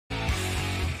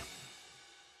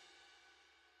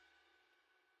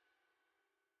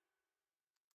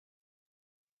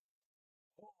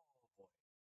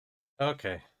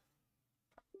Okay.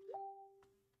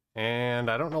 And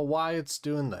I don't know why it's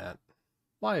doing that.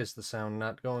 Why is the sound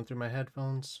not going through my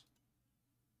headphones?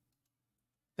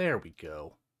 There we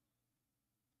go.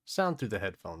 Sound through the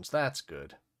headphones. That's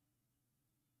good.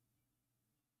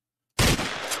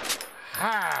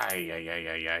 Hi, ay, ay,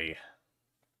 ay, ay.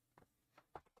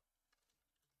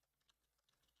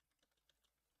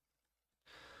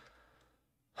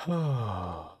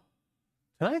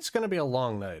 Tonight's gonna be a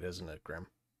long night, isn't it, Grim?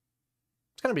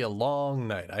 It's gonna be a long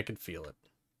night. I can feel it.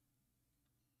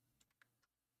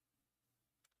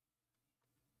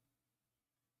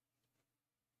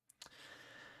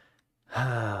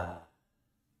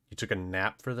 You took a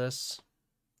nap for this?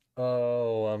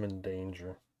 Oh, I'm in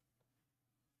danger.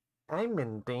 I'm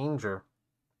in danger.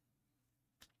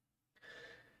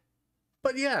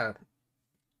 But yeah,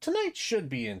 tonight should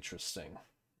be interesting.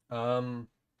 We're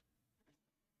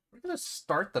gonna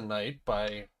start the night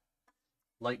by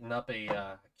lighting up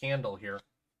a candle here.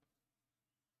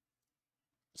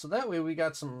 So that way we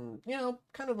got some, you know,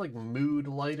 kind of like mood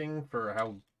lighting for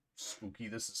how spooky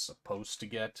this is supposed to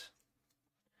get.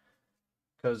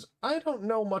 Because I don't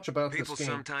know much about People this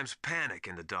game. sometimes panic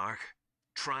in the dark.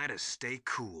 Try to stay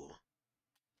cool.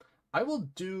 I will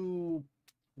do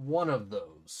one of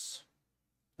those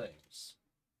things.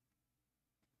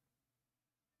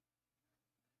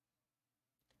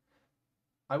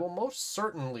 I will most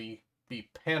certainly be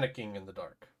panicking in the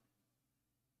dark.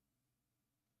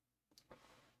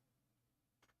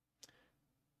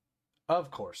 Of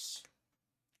course.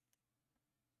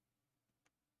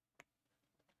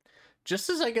 Just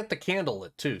as I get the candle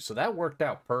lit too, so that worked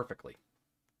out perfectly.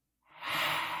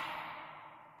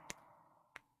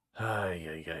 Ay,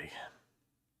 ay, ay.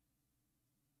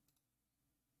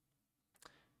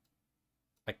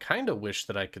 I kind of wish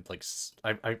that I could, like,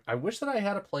 I wish that I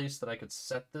had a place that I could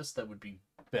set this that would be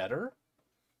better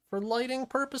for lighting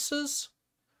purposes.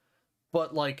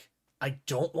 But, like, I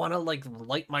don't want to, like,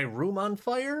 light my room on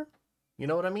fire. You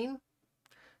know what I mean?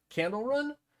 Candle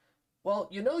run? Well,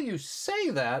 you know you say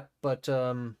that, but,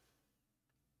 Hiya,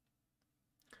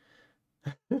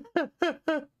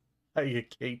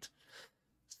 Kate.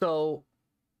 So,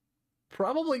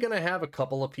 probably gonna have a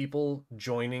couple of people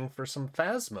joining for some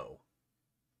Phasmo.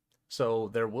 So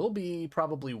there will be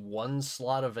probably one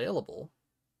slot available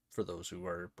for those who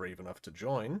are brave enough to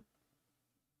join.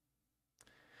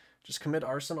 Just commit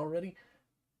arson already?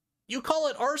 You call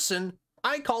it arson,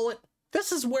 I call it,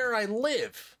 this is where I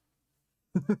live.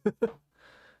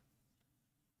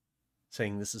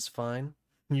 Saying this is fine.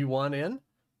 You want in?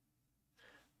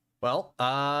 Well,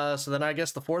 so then I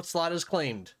guess the fourth slot is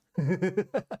claimed.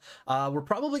 We're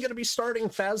probably going to be starting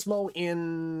Phasmo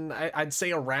in, I'd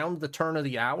say, around the turn of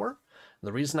the hour.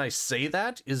 The reason I say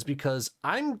that is because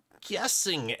I'm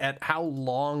guessing at how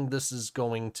long this is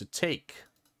going to take.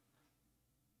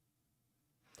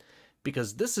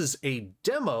 Because this is a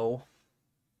demo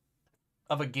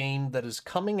of a game that is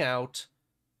coming out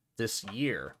this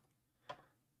year.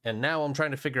 And now I'm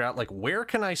trying to figure out, like, where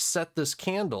can I set this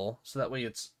candle so that way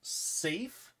it's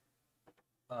safe.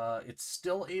 It's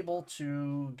still able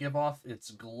to give off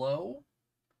its glow.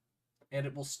 And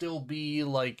it will still be,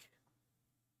 like,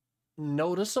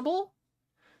 noticeable.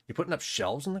 You're putting up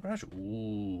shelves in the garage?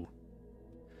 Ooh.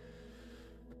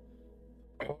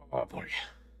 Oh, boy.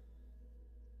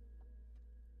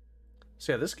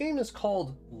 So yeah, this game is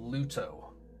called Luto.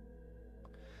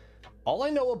 All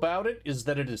I know about it is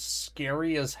that it is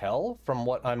scary as hell, from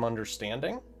what I'm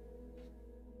understanding.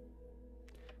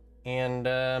 And,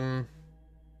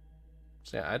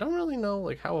 so yeah, I don't really know,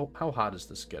 like, how hot is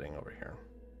this getting over here?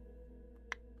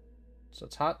 So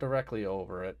it's hot directly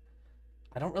over it.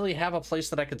 I don't really have a place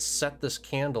that I could set this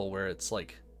candle where it's,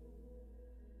 like,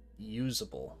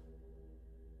 usable.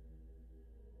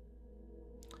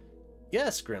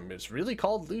 Yes, Grim, it's really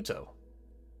called Luto.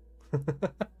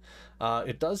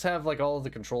 It does have, like, all of the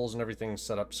controls and everything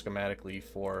set up schematically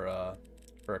for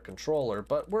a controller,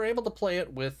 but we're able to play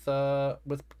it with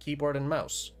keyboard and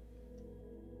mouse.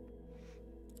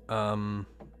 I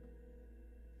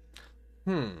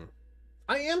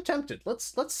am tempted.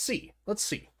 Let's see. Let's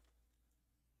see.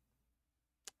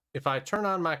 If I turn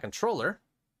on my controller,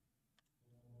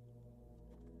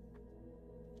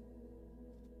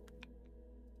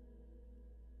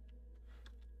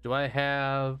 do I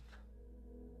have...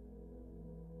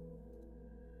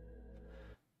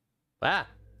 Ah!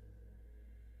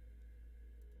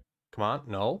 Come on,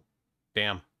 no.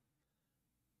 Damn.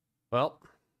 Well,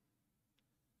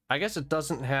 I guess it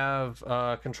doesn't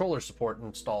have controller support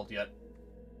installed yet.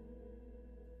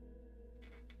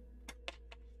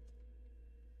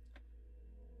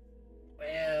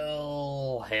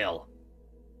 Well, hell.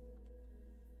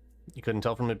 You couldn't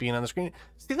tell from it being on the screen.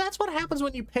 See, that's what happens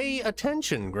when you pay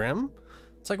attention, Grim.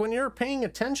 It's like when you're paying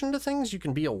attention to things, you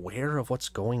can be aware of what's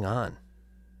going on.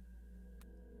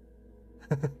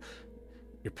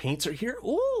 Your paints are here?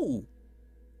 Ooh!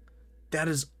 That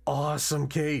is awesome,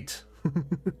 Kate.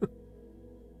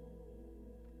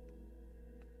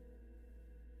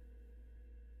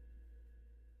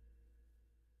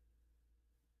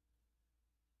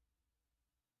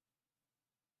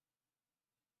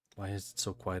 Why is it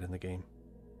so quiet in the game?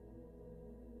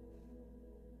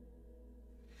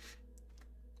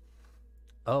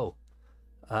 Oh,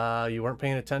 you weren't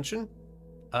paying attention?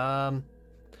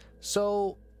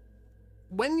 So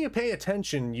when you pay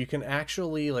attention, you can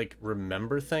actually like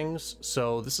remember things.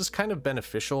 So this is kind of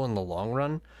beneficial in the long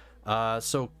run.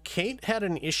 So Kate had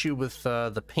an issue with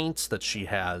the paints that she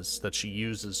has that she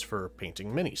uses for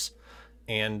painting minis,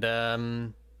 and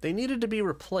they needed to be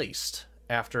replaced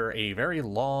after a very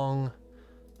long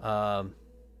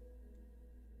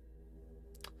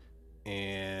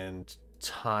and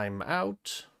time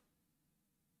out.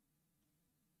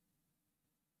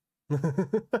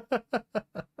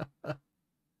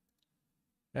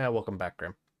 Yeah, welcome back,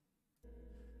 Graham.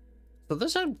 So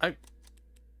this I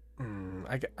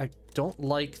don't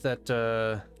like that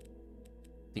the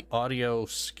audio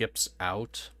skips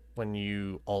out when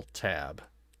you Alt-Tab.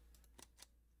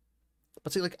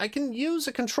 But see, like, I can use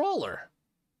a controller.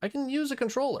 I can use a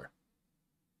controller.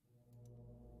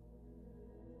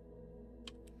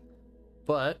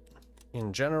 But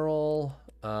in general,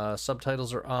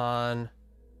 subtitles are on.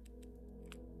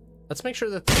 Let's make sure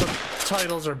that the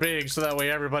subtitles are big so that way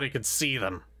everybody can see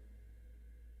them.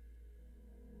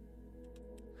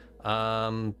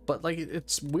 But like,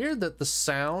 it's weird that the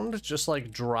sound just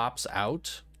like drops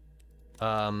out.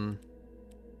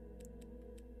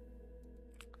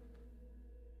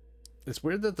 It's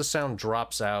weird that the sound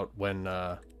drops out when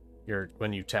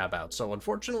you tab out. So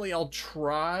unfortunately, I'll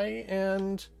try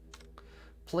and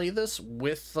play this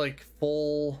with like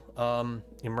full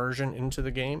immersion into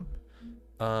the game.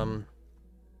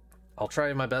 I'll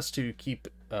try my best to keep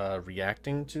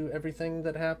reacting to everything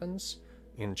that happens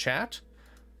in chat.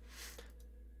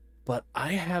 But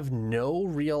I have no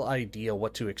real idea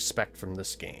what to expect from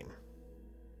this game.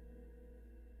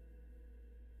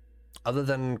 Other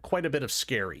than quite a bit of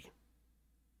scary.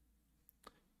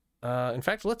 In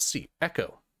fact, let's see.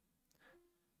 Echo.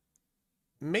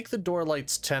 Make the door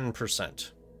lights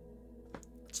 10%.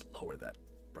 Let's lower that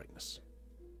brightness.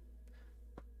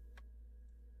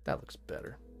 That looks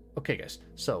better. Okay, guys.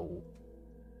 So,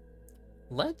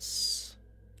 let's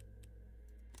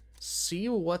see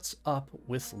what's up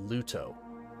with Luto.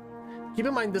 Keep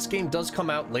in mind, this game does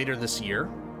come out later this year,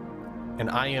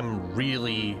 and I am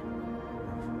really,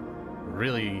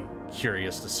 really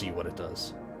curious to see what it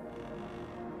does.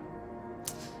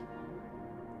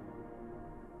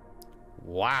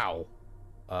 Wow.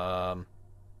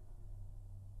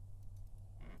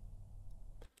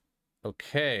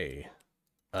 Okay.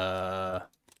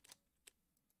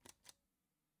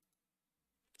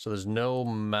 So there's no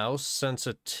mouse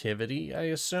sensitivity, I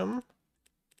assume?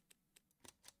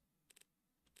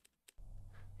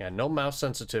 Yeah, no mouse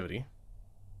sensitivity.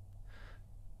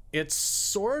 It's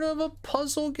sort of a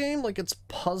puzzle game, like it's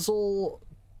puzzle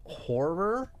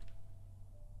horror.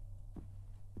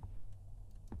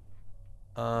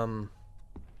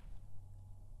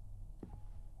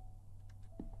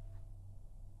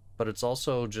 But it's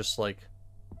also just like,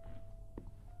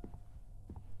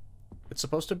 it's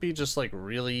supposed to be just like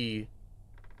really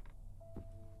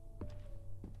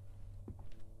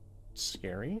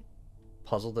scary,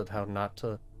 puzzled at how not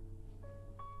to,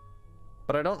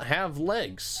 but I don't have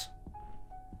legs.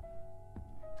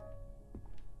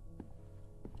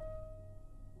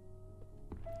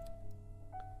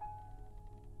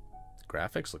 The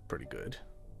graphics look pretty good.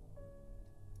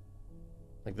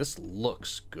 Like, this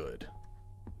looks good.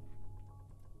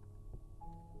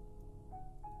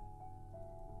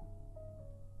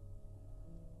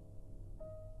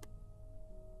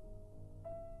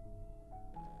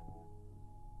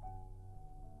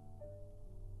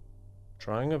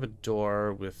 Drawing of a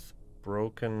door with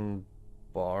broken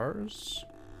bars.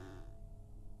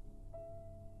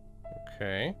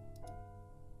 Okay.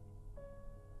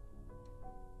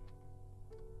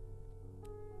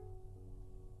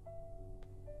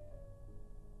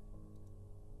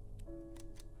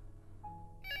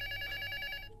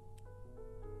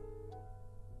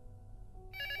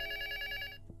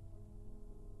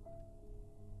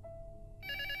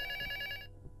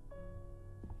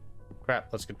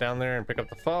 Crap, let's get down there and pick up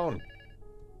the phone.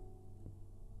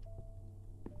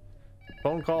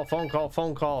 Phone call, phone call,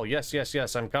 phone call. Yes, yes,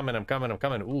 yes, I'm coming, I'm coming, I'm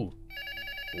coming. Ooh.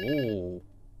 Ooh.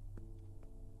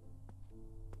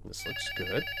 This looks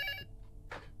good.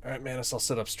 Alright, Manus, I'll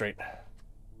sit up straight.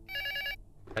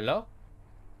 Hello?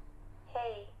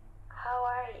 Hey, how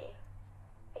are you?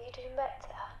 Are you doing better?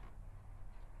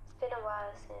 It's been a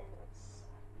while since,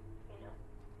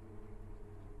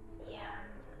 Yeah,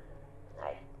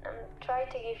 I'm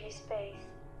trying to give you space.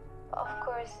 But of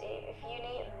course, if you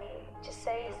need me, just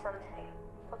say something,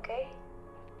 okay?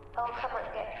 I'll come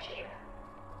and get you.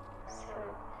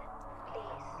 Soon.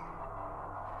 Please.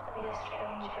 Don't be a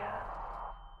stranger.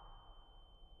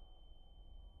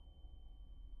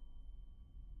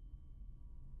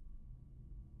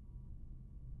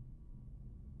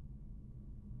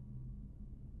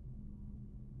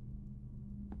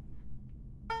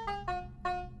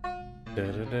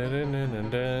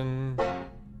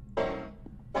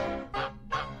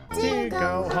 Do you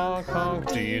go honk honk?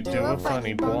 Do you do a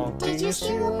funny bonk? Did you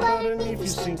steal a bite and if you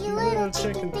sink, you little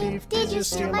chicken thief? Did you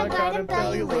steal my garden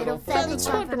bell, you little feathered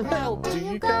swan from hell? Do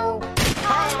you go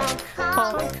honk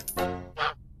honk?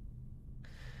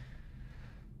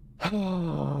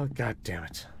 Oh, god damn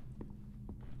it.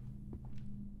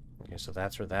 Okay, so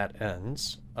that's where that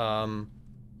ends. Oh,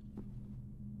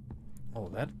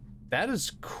 that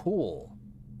is cool.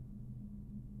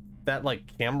 That,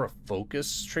 like, camera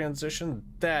focus transition,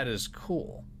 that is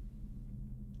cool.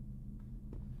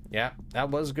 Yeah, that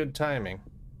was good timing.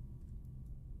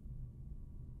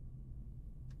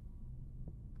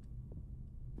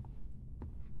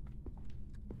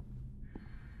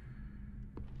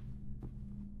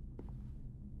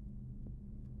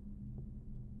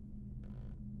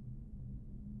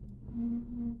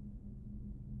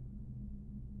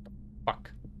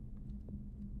 Fuck.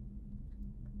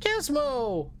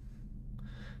 Gizmo!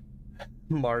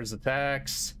 Mars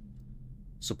attacks.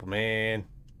 Superman.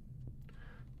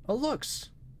 Oh,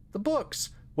 looks. The books.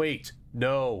 Wait,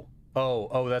 no.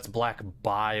 Oh, that's Black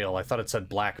Bile. I thought it said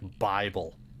Black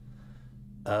Bible.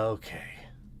 Okay.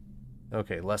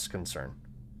 Okay, less concern.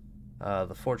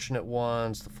 The Fortunate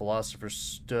Ones, the Philosopher's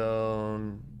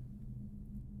Stone,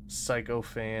 Psycho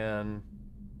Fan.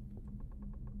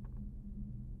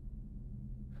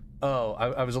 Oh,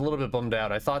 I was a little bit bummed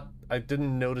out. I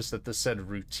didn't notice that this said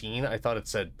routine. I thought it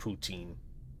said poutine.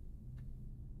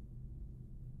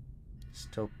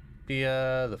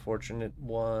 Dystopia, the Fortunate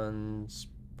Ones,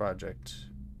 Project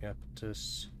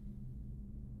Iapetus.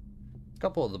 A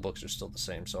couple of the books are still the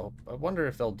same, so I wonder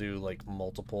if they'll do like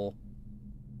multiple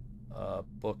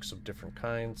books of different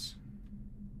kinds.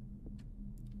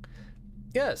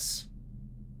 Yes.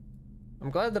 I'm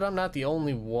glad that I'm not the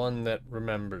only one that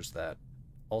remembers that.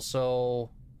 Also,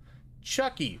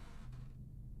 Chucky.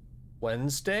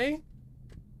 Wednesday?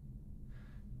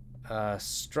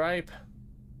 Stripe.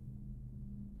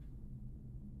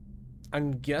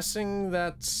 I'm guessing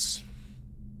that's...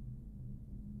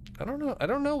 I don't know. I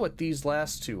don't know what these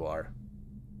last two are.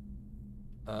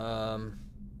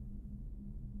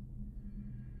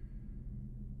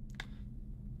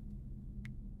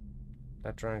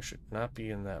 That drawing should not be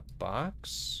in that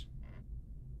box.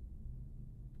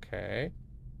 Okay.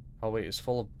 Hallway is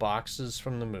full of boxes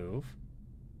from the move.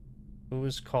 Who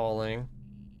is calling?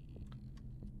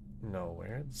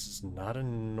 Nowhere. This is not a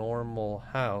normal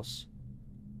house.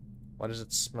 Why does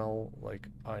it smell like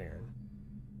iron?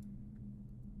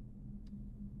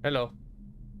 Hello.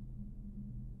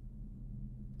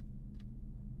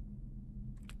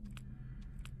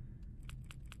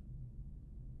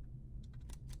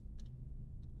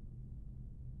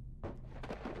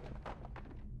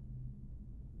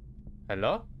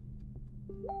 Hello?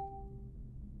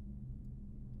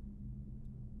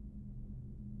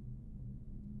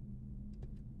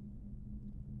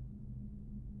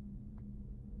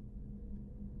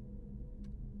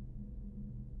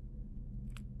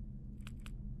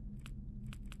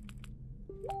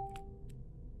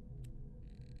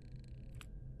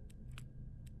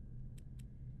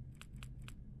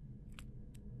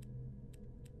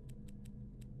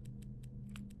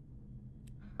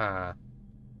 Huh.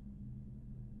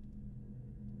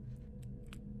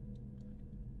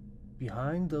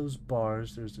 Behind those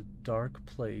bars, there's a dark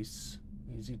place.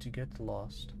 Easy to get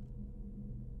lost.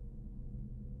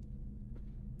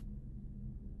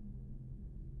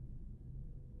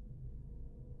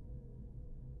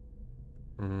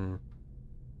 Hmm.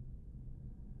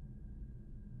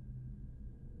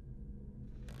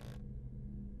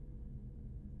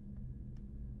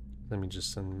 Let me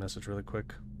just send a message really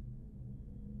quick.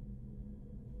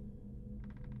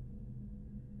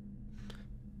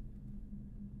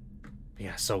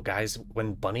 Yeah, so guys,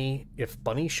 if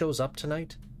Bunny shows up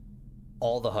tonight,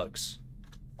 all the hugs.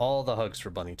 All the hugs for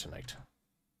Bunny tonight.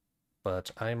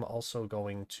 But I'm also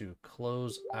going to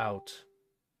close out.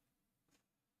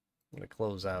 I'm going to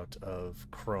close out of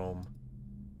Chrome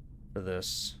for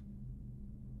this.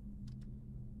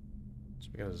 So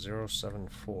we got a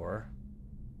 074.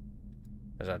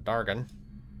 There's a Dargan.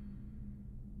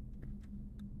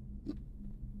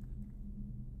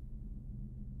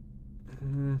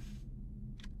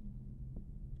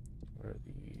 Where are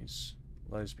these?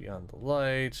 Lies beyond the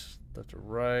light. Left or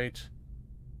right.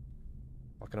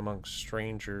 Walking amongst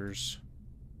strangers.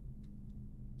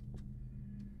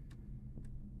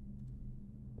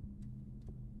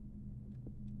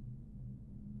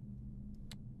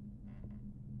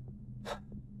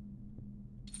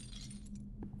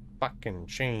 Fucking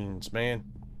chains, man.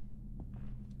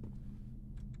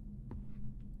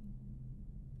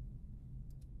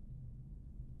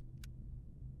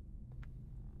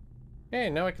 Hey,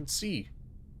 now I can see.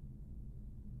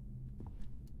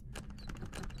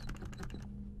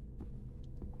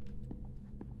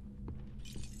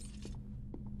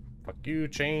 Fuck you,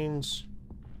 chains.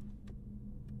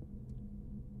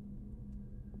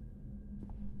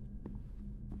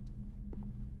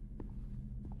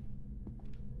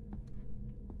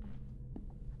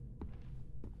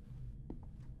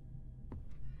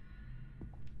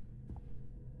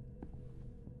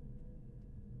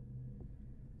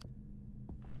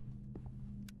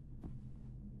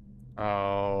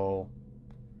 Oh.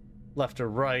 Left or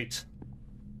right?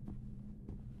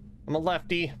 I'm a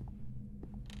lefty.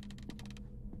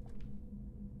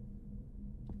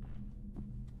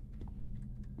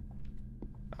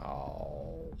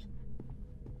 Oh.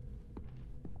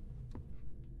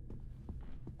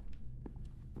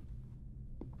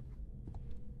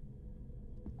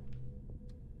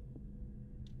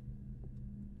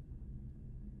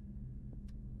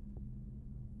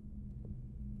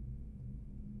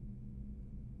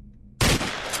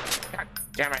 God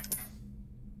damn it.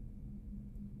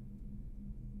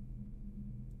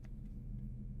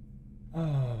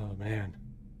 Oh, man.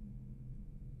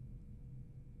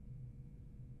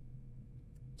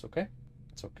 It's okay.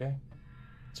 It's okay.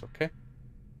 It's okay.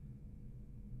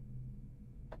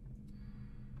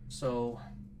 So,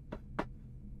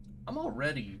 I'm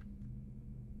already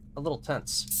a little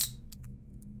tense.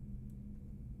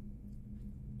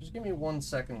 Just give me 1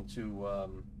 second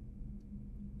to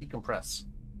decompress.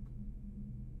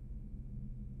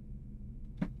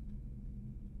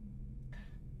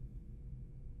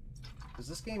 Because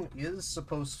this game is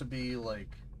supposed to be like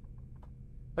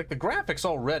the graphics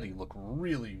already look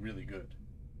really, really good.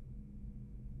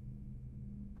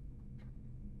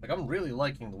 Like, I'm really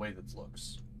liking the way this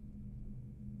looks.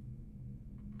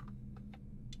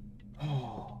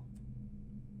 Oh.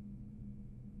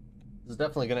 This is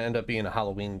definitely going to end up being a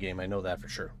Halloween game, I know that for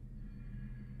sure.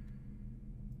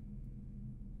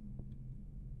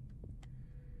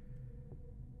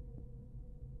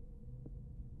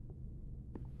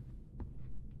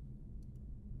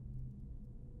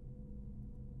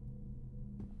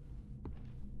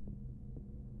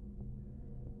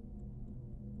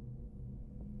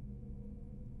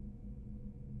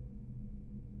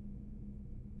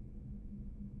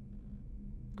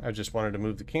 I just wanted to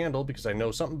move the candle because I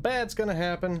know something bad's gonna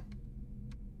happen.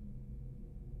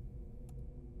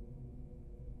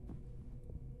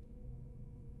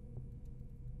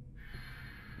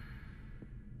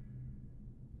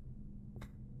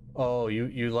 Oh,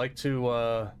 you like to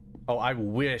oh, I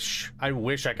wish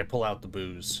I could pull out the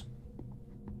booze.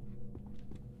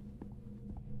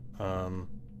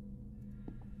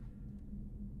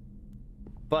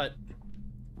 But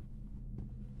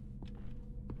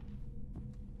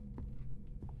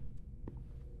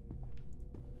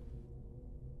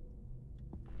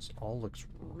this all looks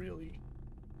really,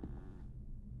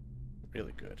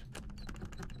 really good.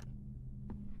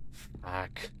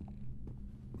 Fuck.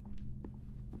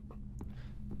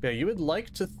 Yeah, you would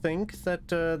like to think that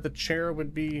the chair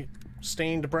would be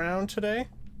stained brown today?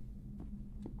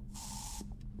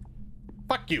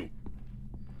 Fuck you!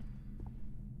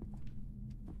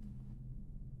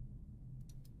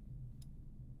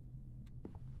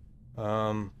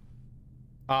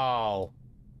 Oh.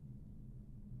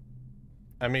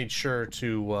 I made sure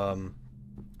to,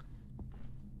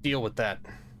 deal with that.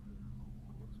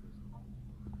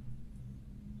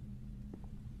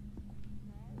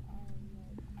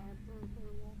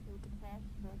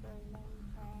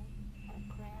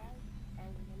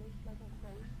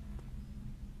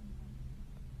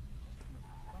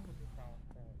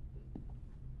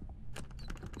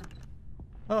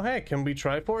 Oh, hey, can we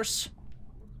Triforce?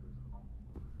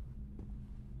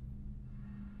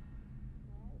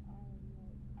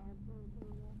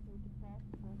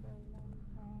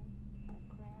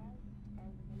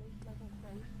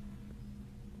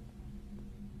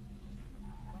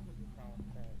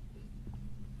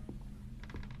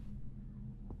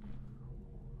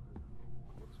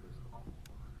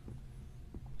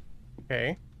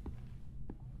 Okay.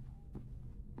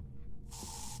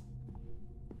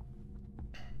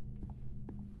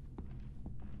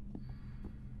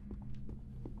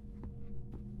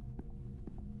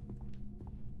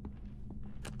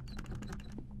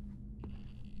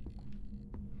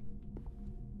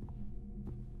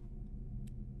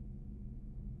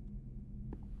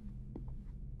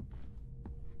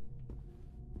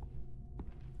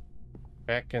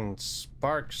 Back in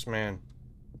Sparks, man.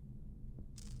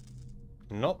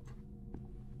 Nope.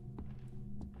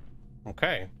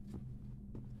 Okay.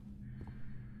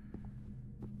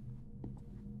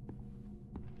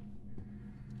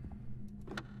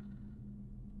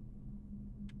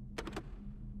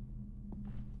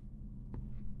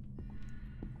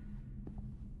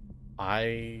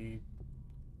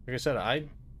 Like I said, I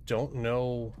don't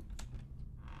know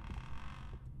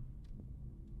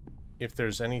if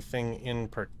there's anything in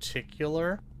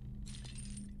particular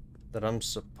that I'm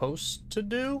supposed to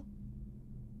do.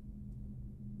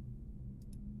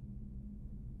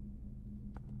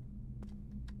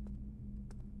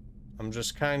 I'm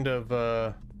just kind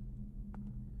of,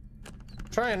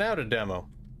 trying out a demo.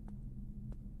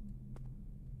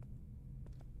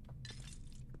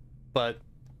 But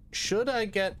should I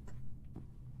get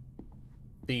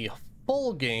the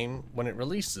full game when it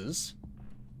releases,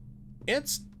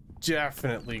 it's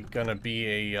definitely gonna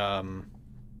be a,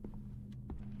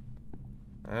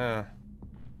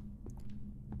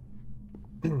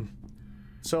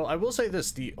 So I will say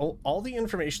this, all the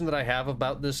information that I have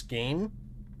about this game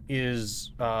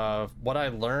is what I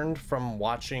learned from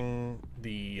watching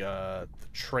the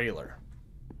trailer.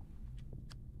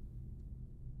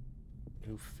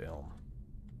 New film.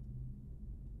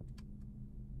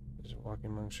 Is it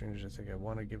walking among strangers? I think I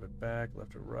want to give it back,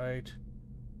 left or right.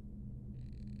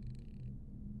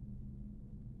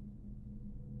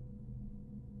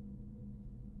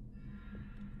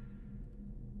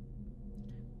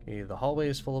 Okay, the hallway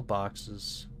is full of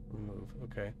boxes. Move.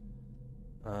 Okay.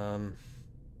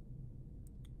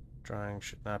 Drawing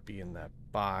should not be in that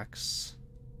box.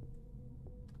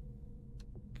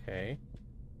 Okay.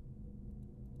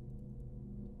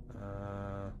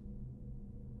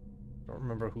 Don't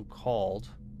remember who called.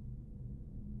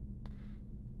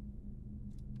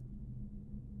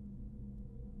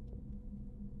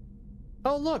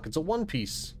 Oh, look, it's a One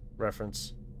Piece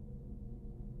reference.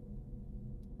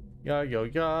 Ya yo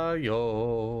ya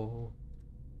yo.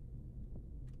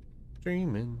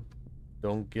 Dreaming.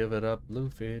 Don't give it up,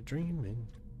 Luffy. Dreaming.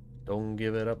 Don't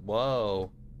give it up.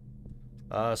 Whoa.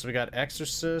 So we got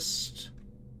Exorcist.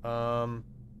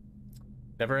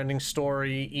 Never-ending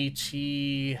Story.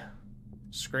 E.T.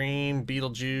 Scream.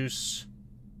 Beetlejuice.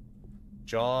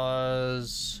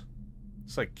 Jaws.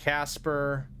 It's like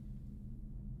Casper.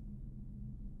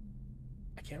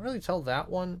 I can't really tell that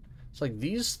one. It's like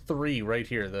these three right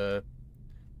here.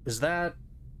 Is that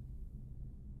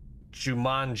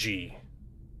Jumanji?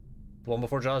 The one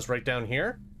before Jaws right down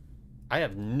here? I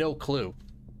have no clue.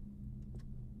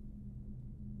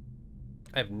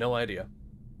 I have no idea.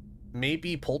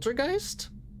 Maybe Poltergeist?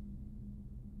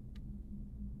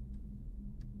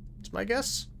 It's my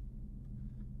guess.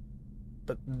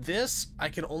 But this, I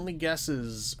can only guess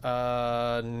is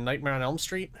Nightmare on Elm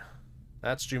Street.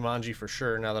 That's Jumanji for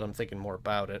sure, now that I'm thinking more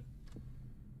about it.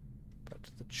 But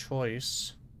the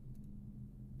choice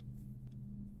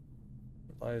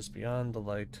lies beyond the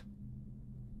light.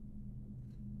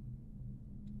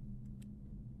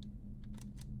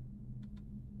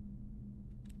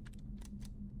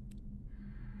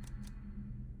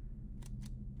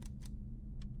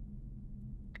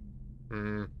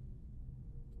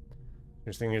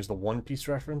 Here's the One Piece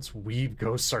reference. Weeb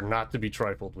ghosts are not to be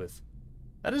trifled with.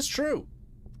 That is true.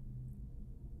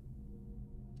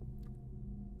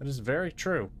 That is very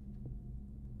true.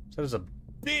 That is a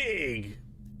big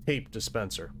tape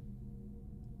dispenser.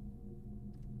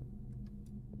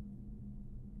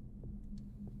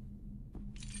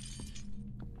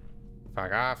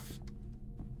 Fuck off.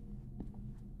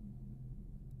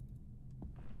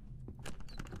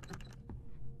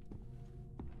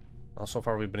 Well, so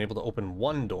far we've been able to open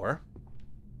one door.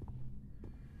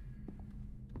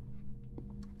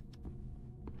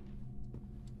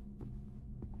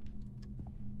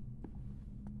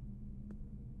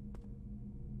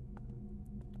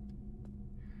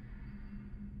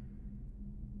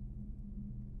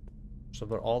 So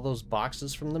there are all those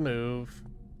boxes from the move.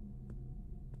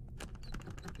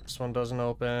 This one doesn't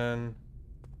open.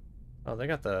 Oh, they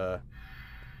got the...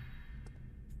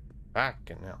 Back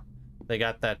and now. They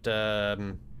got that,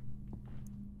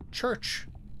 church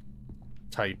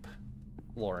type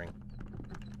flooring.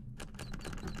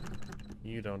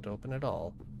 You don't open at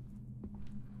all.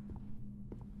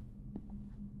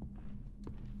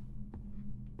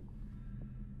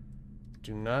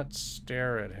 Do not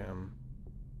stare at him.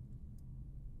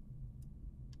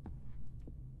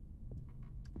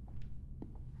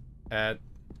 At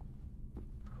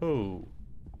who?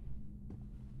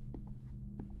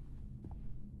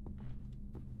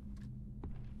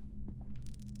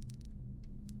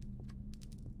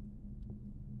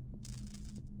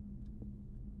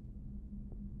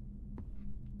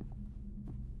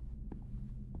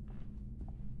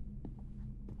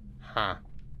 Huh.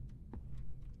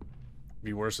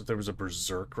 Be worse if there was a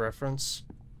Berserk reference.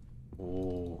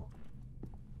 Ooh.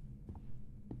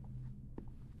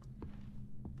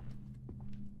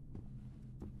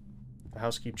 The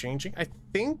house keep changing? I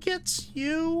think it's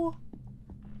you?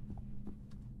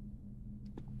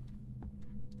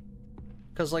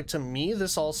 Because, like, to me,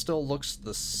 this all still looks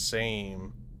the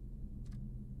same.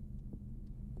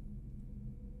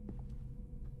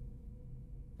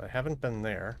 I haven't been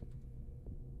there.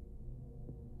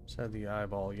 Said the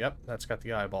eyeball. Yep, that's got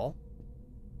the eyeball.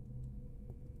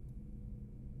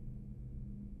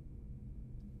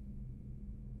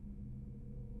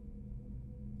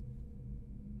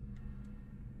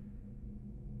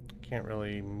 Can't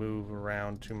really move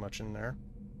around too much in there.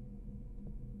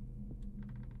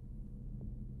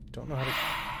 Don't know how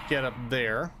to get up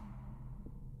there.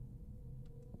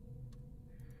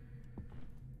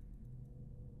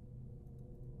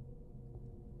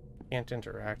 Can't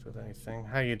interact with anything.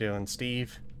 How you doing,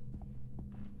 Steve?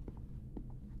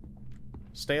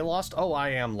 Stay lost? Oh, I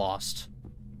am lost.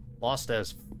 Lost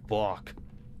as fuck.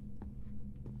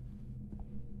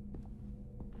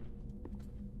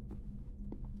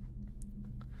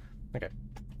 Okay.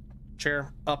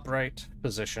 Chair, upright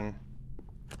position.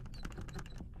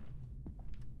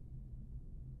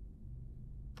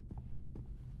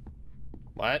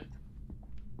 What?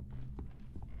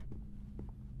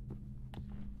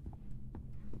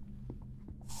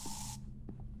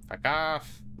 Fuck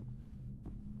off.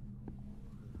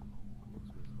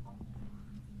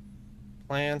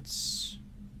 Plants.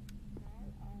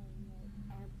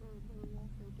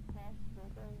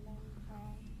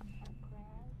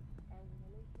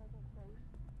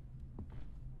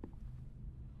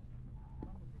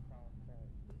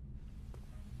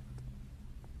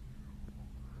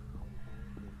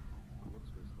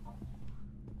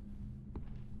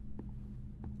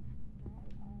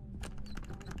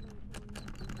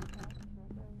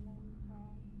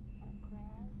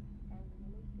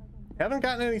 Haven't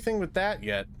gotten anything with that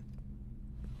yet.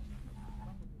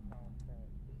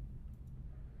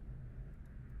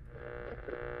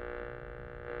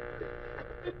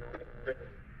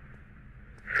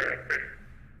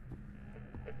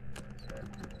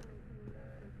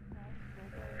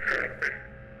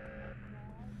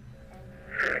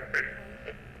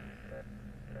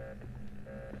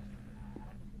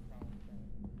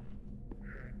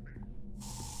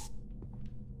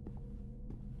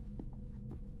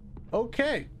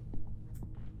 Okay.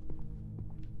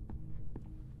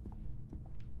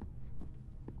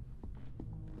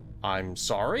 I'm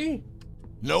sorry?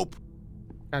 Nope.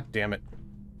 God damn it.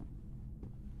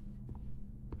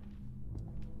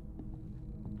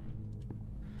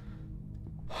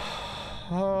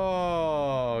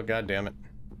 Oh, god damn it.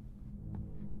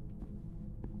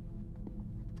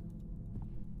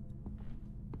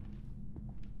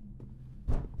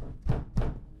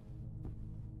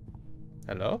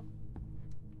 Hello?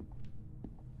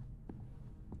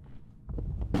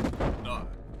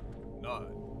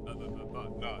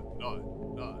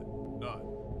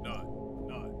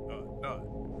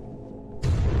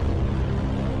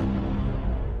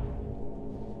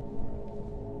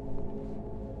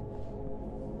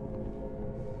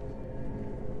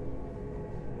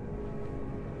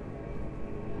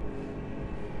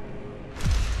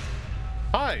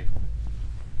 Hi.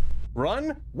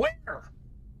 Run? Where?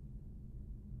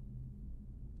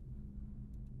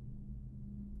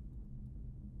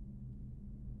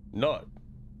 Nut.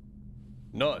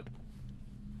 Nut.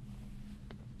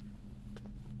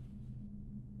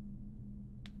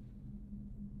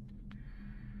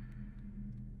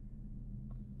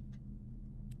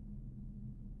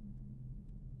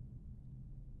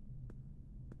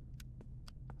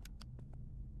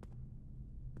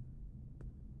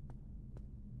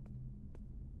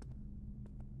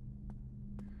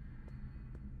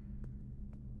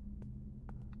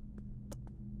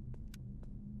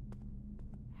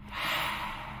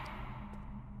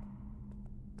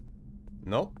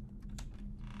 Nope.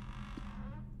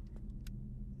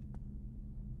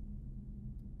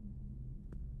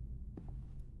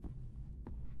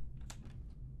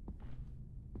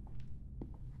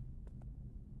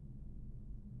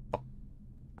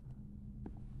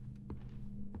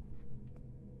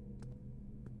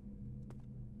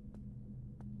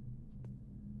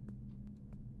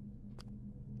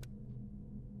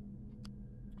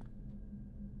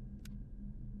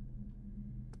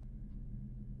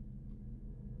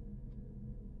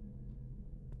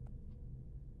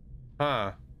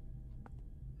 Huh.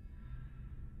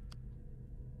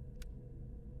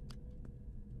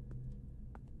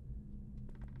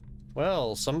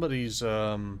 Well, somebody's,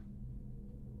 not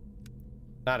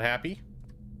happy.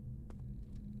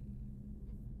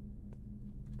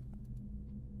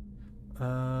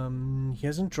 He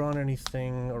hasn't drawn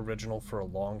anything original for a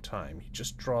long time. He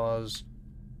just draws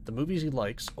the movies he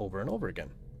likes over and over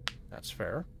again. That's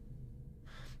fair.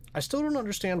 I still don't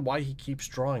understand why he keeps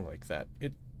drawing like that.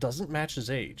 It doesn't match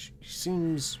his age. He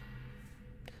seems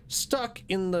stuck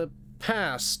in the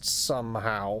past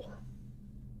somehow.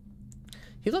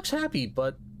 He looks happy,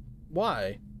 but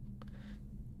why?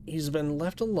 He's been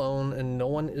left alone and no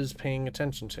one is paying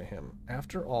attention to him.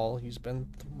 After all he's been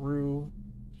through,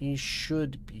 he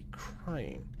should be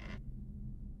crying.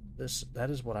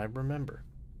 That is what I remember.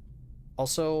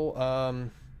 Also,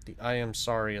 the I am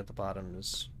sorry at the bottom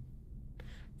is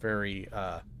very,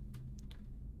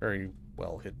 very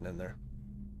well hidden in there.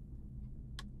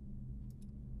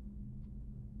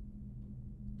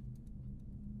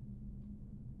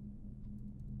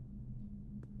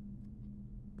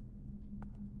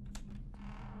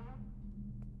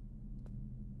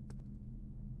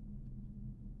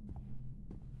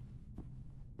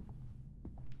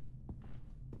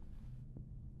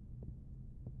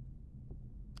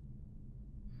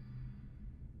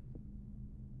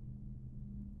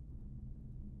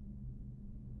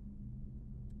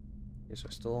 Okay, so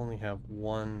I still only have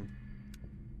one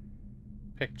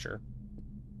picture.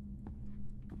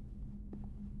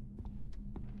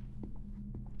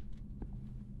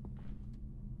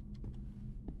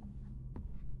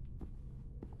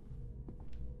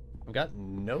 I've got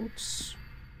notes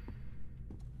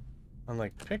on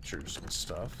like pictures and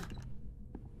stuff.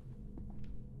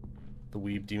 The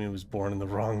Weeb Demon was born in the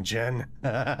wrong gen.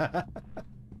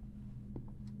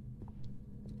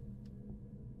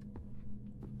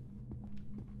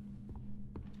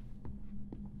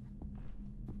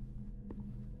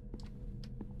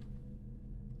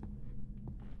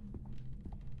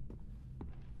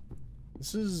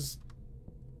 This is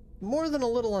more than a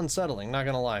little unsettling, not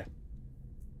gonna lie.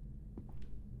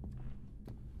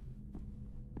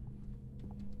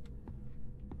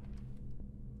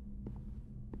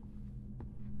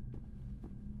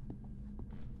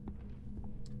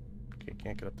 Okay,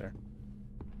 can't get up there.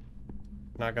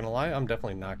 Not gonna lie, I'm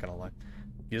definitely not gonna lie.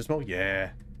 Gizmo?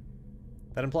 Yeah.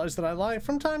 That implies that I lie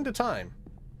from time to time.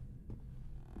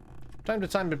 From time to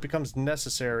time it becomes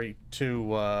necessary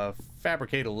to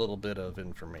fabricate a little bit of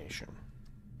information.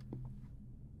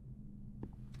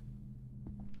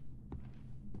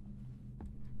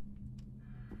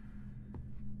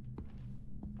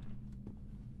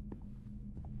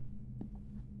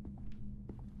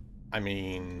 I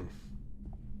mean,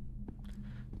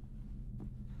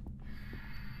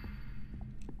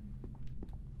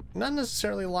 not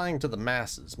necessarily lying to the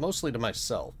masses, mostly to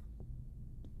myself.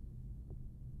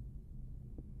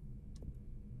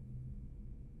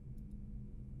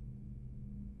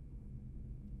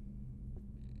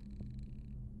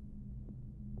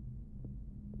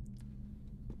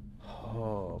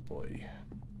 Oh boy.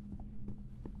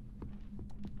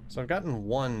 So I've gotten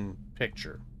one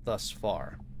picture thus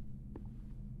far.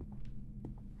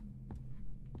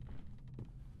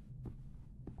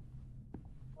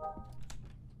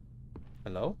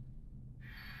 Hello?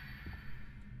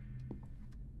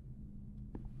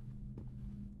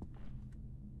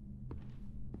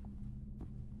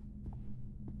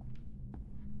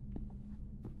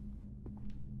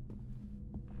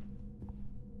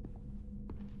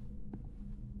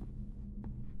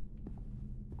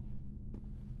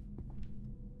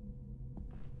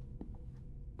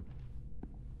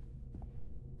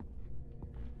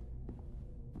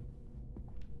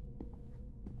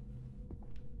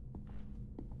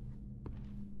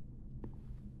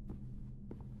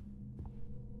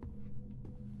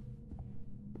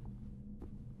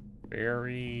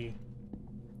 Very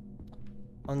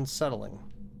unsettling,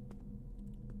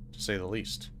 to say the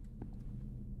least.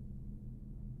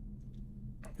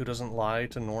 Who doesn't lie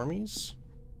to normies?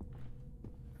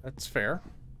 That's fair.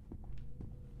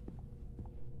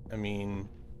 I mean,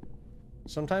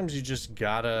 sometimes you just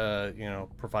gotta, you know,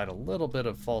 provide a little bit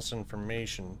of false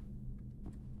information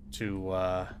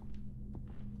to,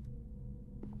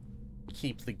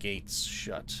 keep the gates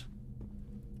shut.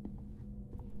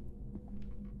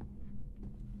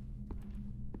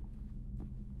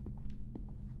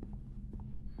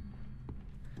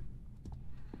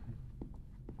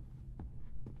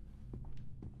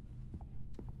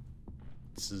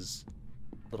 This is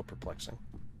a little perplexing.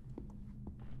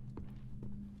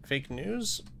 Fake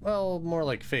news? Well, more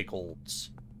like fake olds.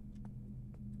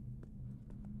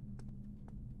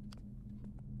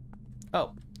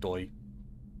 Oh, doy.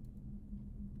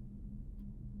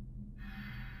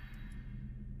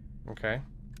 Okay.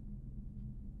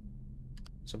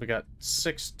 So we got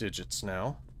 6 digits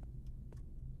now.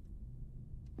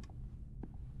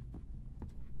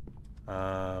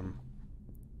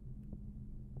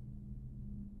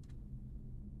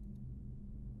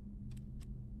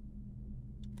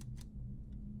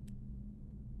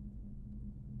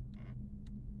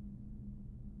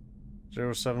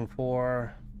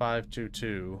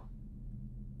 074522.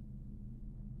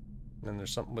 And then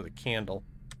there's something with a candle.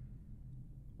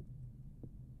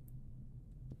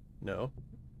 No.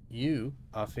 You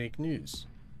are fake news.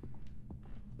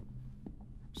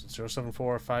 Is it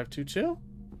 074522?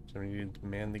 So we need to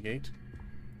man the gate.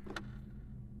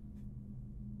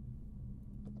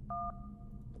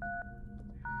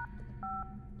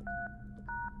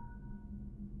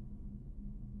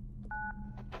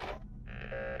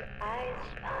 I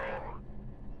spy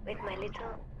with my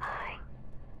little eye.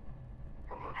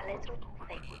 A little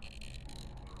thing.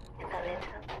 With a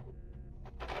little.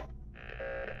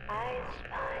 I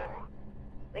spy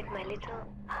with my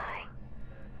little eye.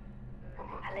 A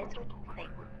little thing.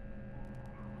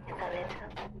 With a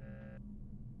little.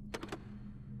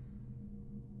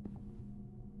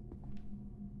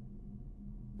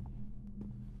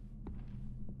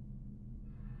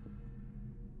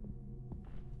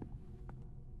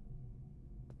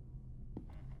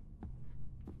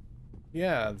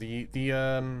 Yeah, the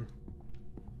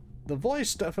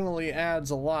voice definitely adds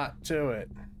a lot to it.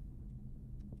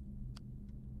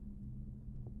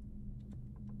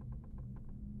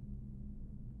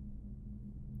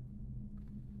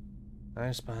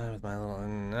 I spy with my little...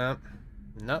 Nope.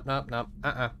 Nope, nope, nope.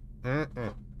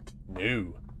 Mm-mm. No.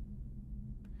 You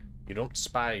don't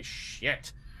spy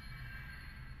shit.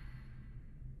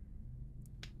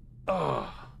 Ugh.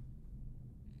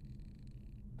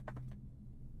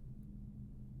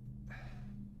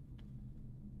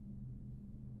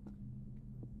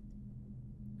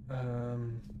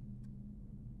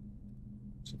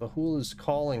 So the Who is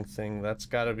calling thing, that's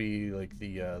gotta be like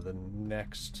the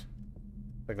next...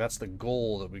 Like that's the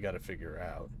goal that we gotta figure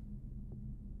out.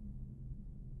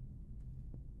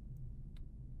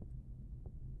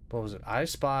 What was it? I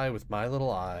spy with my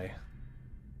little eye.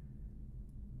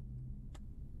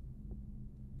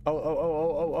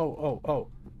 Oh.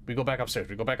 We go back upstairs.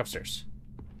 We go back upstairs.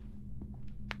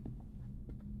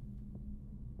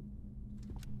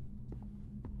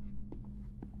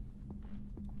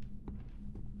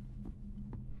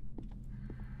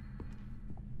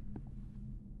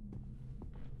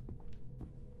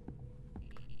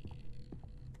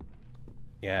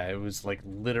 Yeah, it was like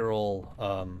literal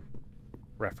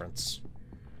reference.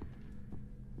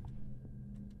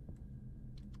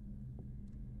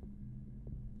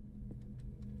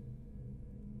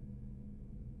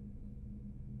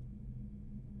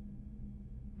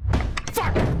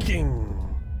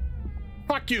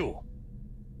 Fuck you!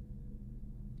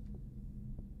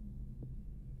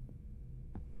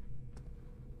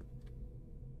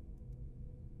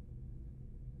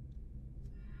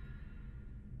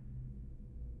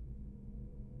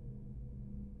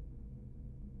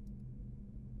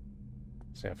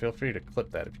 So yeah, feel free to clip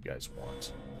that if you guys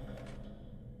want.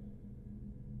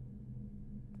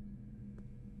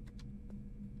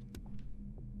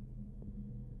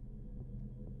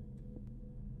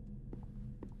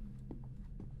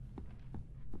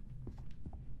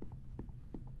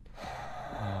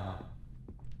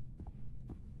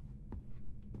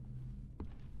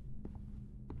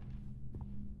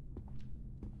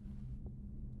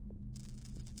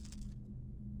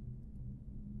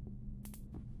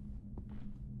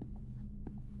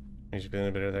 Makes you feel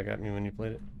any better that got me when you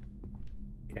played it?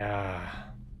 Yeah.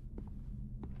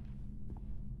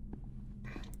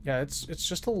 Yeah, it's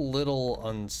just a little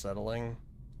unsettling.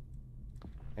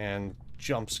 And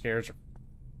jump scares are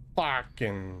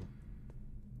fucking...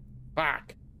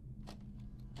 Fuck.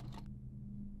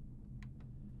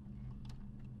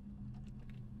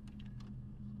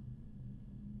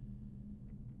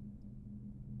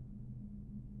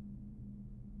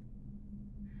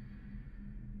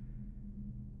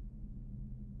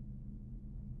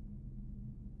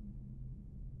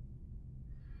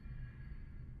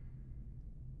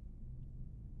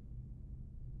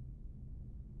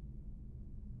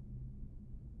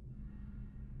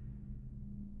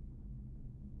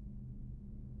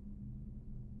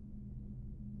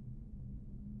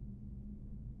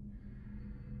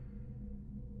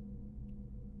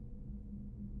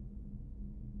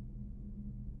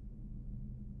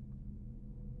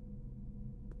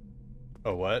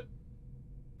 Oh, what?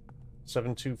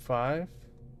 725?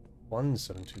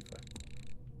 1725.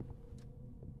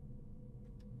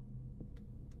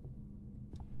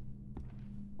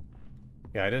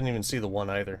 Yeah, I didn't even see the one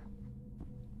either.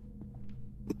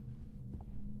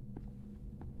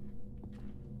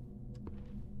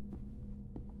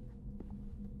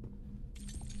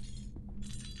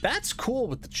 That's cool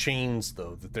with the chains,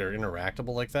 though, that they're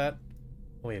interactable like that.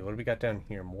 Wait, what do we got down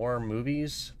here? More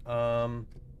movies?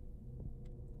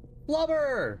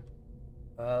 Blubber!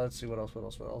 Let's see, what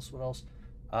else?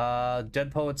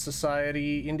 Dead Poets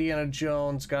Society, Indiana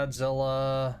Jones,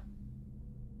 Godzilla.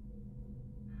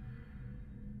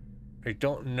 I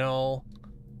don't know.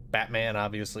 Batman,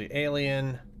 obviously.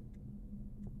 Alien.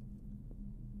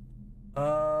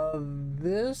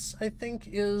 This, I think,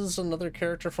 is another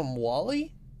character from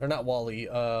WALL-E? Or not WALL-E,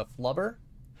 Flubber.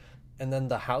 And then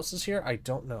the house is here? I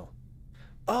don't know.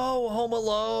 Oh, Home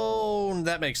Alone!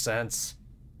 That makes sense.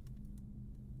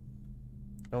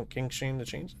 Don't kink shame the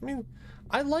chains. I mean,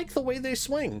 I like the way they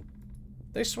swing.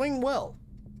 They swing well.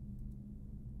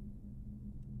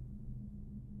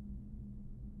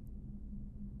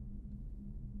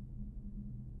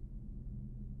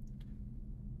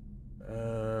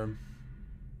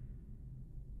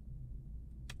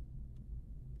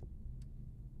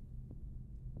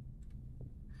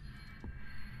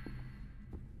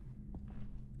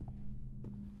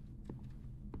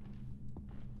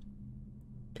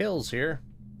 Kills here.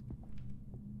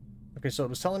 Okay, so it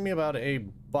was telling me about a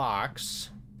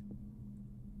box.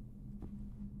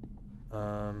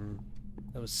 That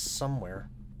was somewhere.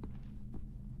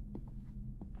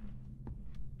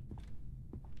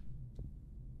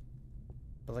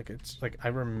 But like, it's like, I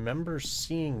remember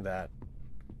seeing that.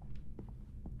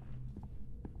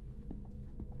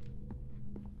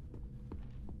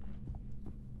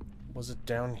 Was it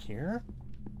down here?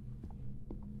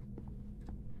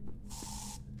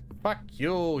 Fuck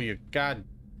you, you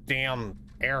goddamn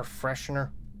air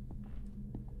freshener.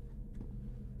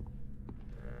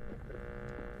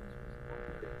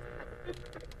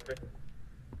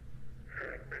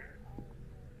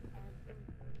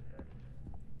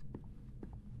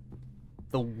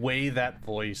 The way that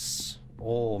voice...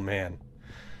 Oh, man.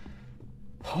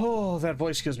 Oh, that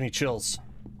voice gives me chills.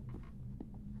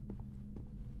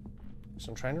 So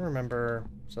I'm trying to remember...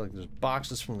 So, like, there's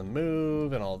boxes from the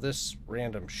move and all this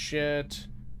random shit.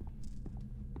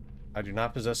 I do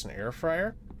not possess an air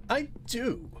fryer. I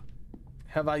do.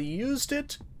 Have I used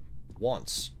it?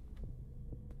 Once.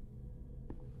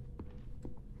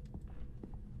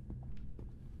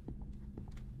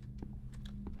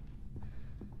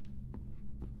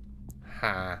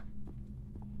 Ha.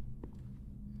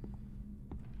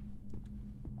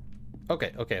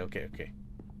 Okay.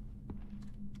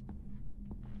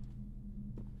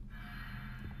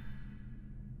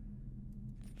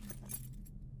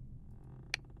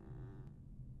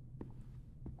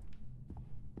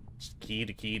 Key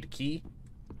to key.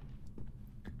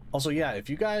 Also, yeah, if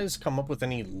you guys come up with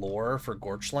any lore for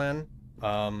Gorchland,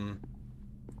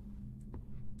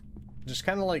 just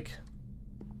kind of like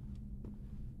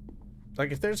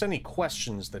if there's any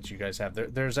questions that you guys have,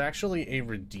 there's actually a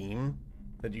redeem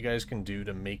that you guys can do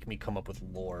to make me come up with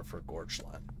lore for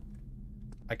Gorchland.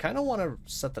 I kind of want to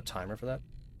set the timer for that.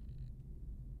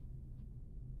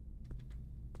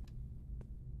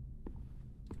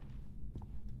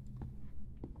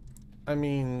 I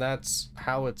mean, that's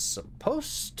how it's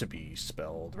supposed to be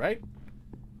spelled, right?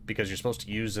 Because you're supposed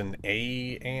to use an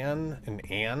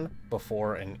an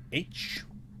before an H,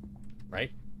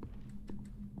 right?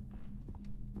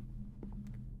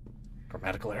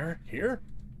 Grammatical error here?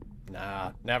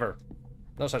 Nah, never.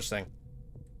 No such thing.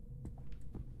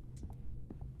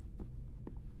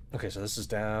 Okay, so this is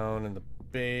down in the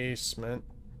basement.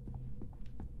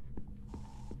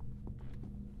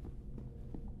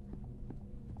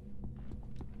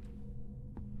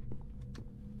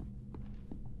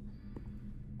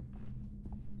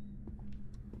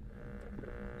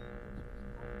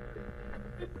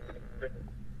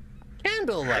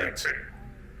 Candlelight.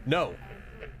 No.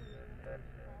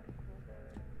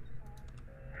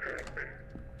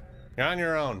 You're on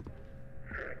your own.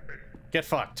 Get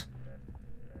fucked.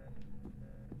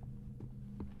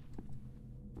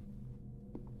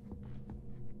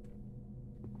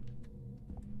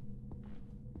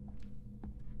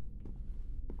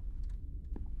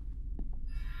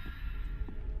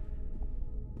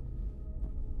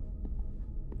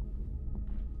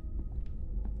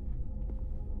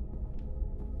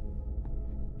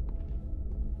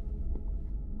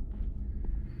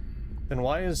 Then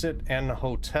why is it an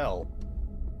hotel?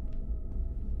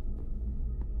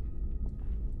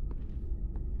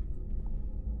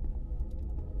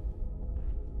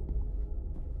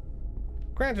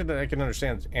 Granted that I can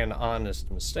understand an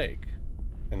honest mistake.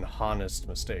 An honest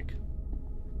mistake.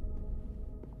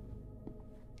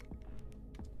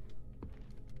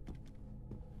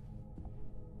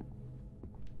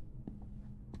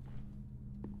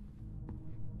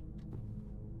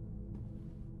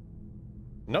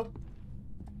 Nope.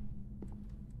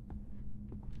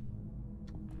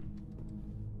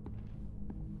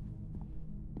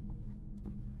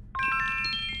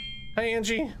 Hi,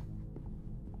 Angie.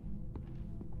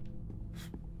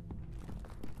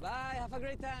 Bye, have a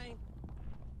great time.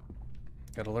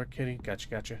 Got alert, kitty. Gotcha,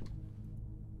 gotcha.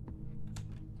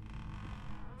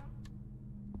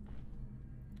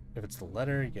 If it's the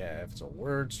letter, yeah. If it's a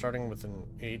word starting with an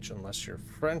H, unless you're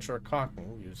French or Cockney,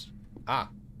 use ah.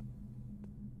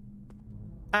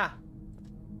 Ah.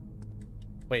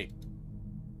 Wait.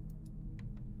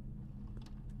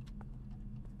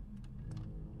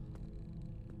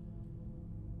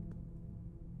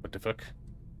 What the fuck?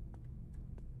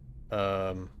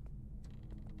 God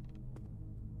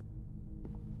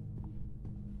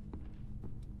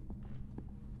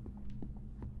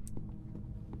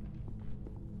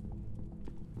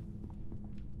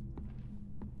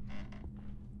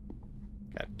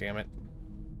damn it.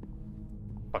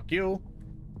 Fuck you.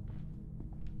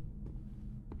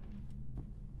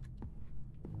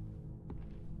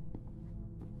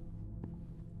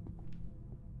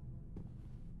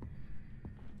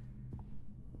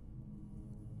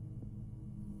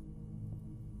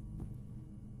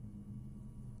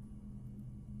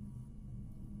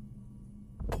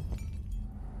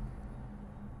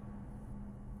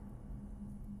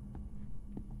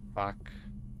 Fuck.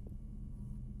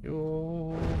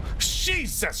 You.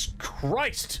 Jesus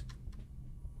Christ!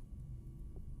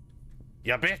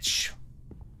 Ya bitch!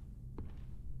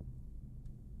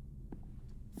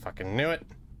 Fucking knew it.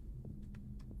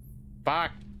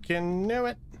 Fucking knew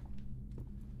it.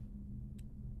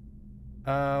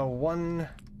 1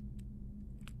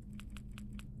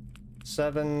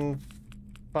 7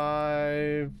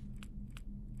 5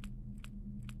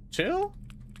 2.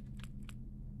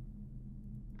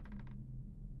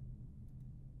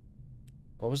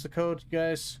 What was the code, you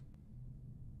guys?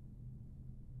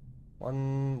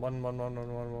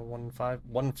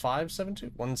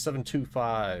 1572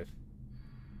 1725.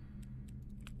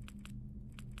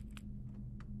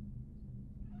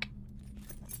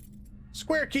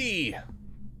 Square key.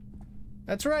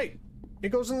 That's right. It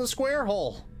goes in the square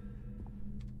hole.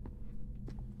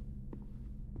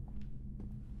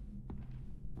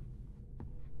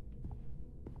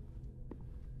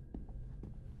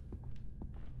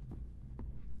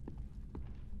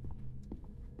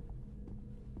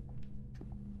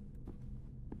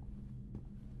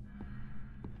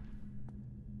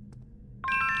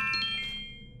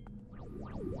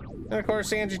 And of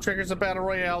course, Angie triggers a battle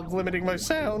royale, limiting my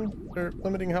sound, or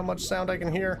limiting how much sound I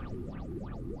can hear.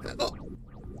 Oh.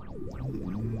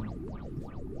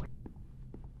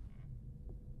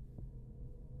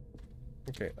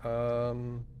 Okay,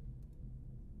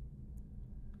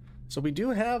 so we do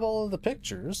have all of the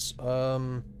pictures.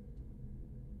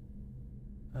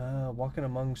 Walking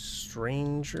among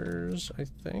strangers, I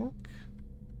think.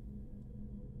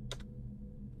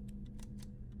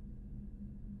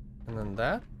 And then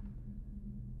that.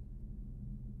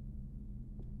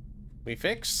 We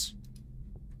fix.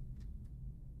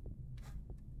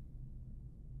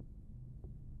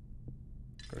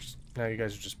 Of course, now you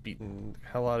guys are just beating the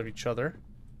hell out of each other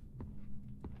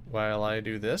while I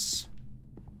do this.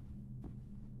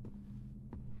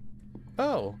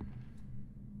 Oh.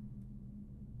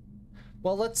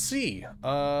 Well, let's see.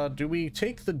 Do we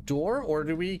take the door or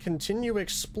do we continue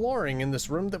exploring in this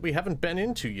room that we haven't been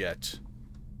into yet?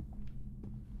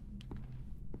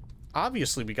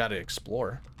 Obviously, we gotta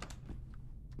explore.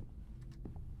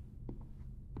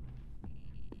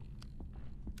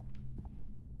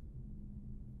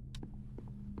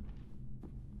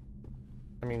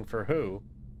 I mean, for who?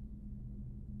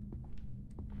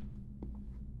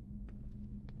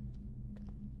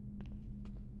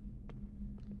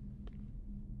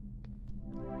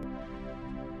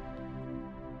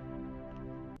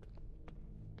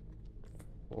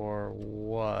 Or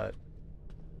what?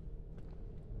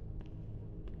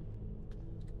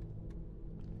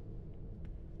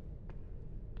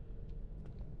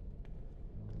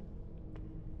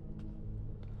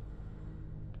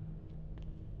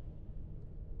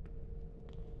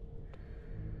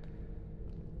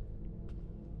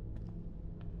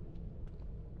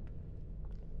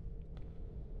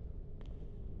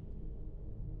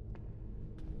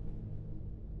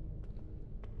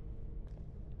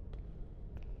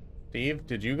 Steve,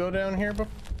 did you go down here before?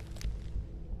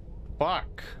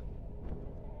 Fuck.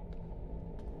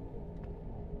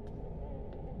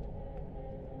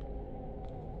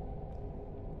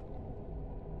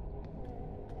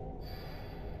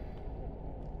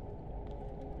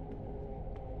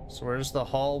 So where's the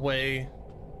hallway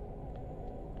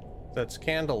that's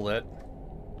candlelit?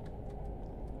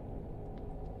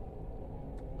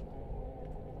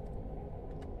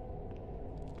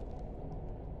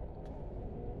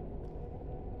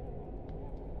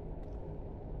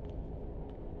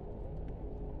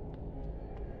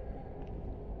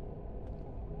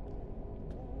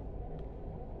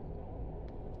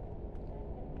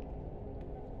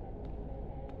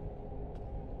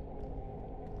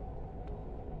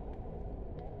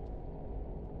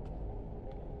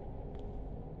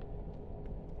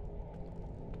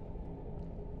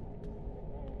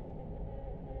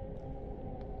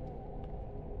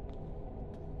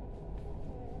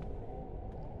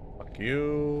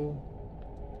 you.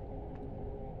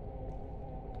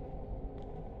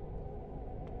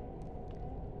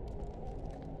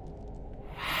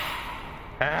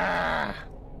 Ah!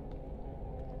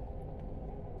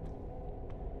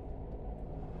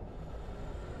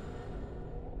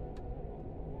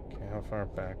 Okay, how far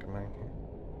back am I here?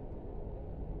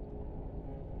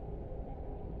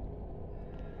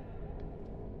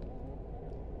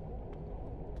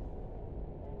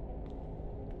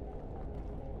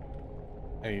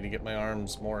 I need to get my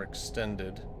arms more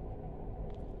extended.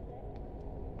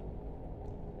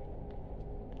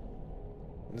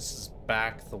 This is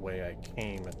back the way I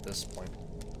came at this point.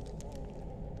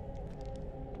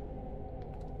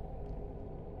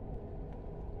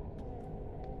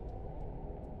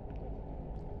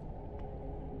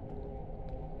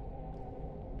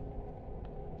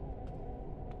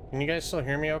 Can you guys still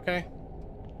hear me okay?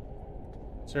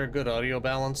 Is there a good audio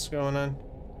balance going on?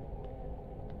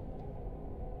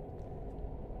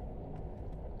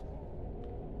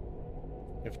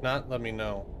 If not, let me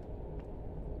know.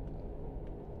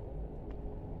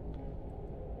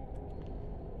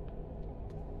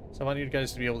 So I want you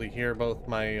guys to be able to hear both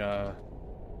my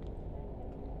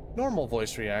normal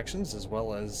voice reactions as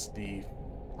well as the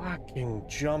fucking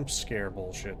jump scare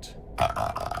bullshit.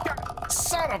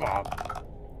 Son of a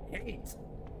hate.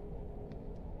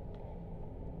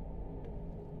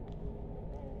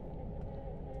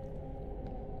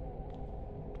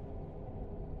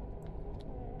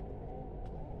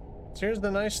 So here's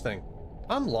the nice thing.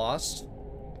 I'm lost.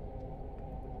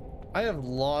 I have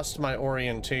lost my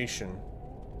orientation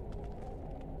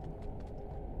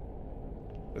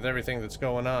with everything that's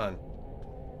going on.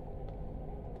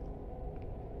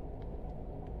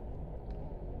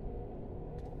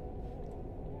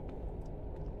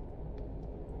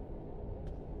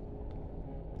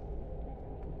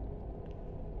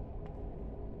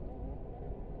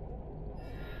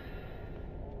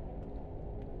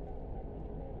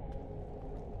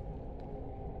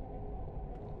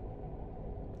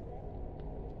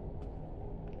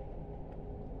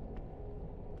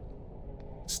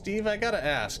 Steve, I gotta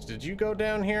ask, did you go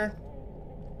down here?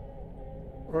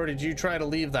 Or did you try to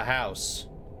leave the house?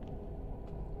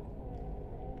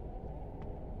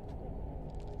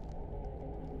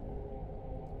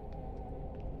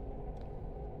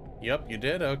 Yep, you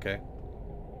did? Okay.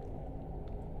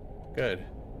 Good.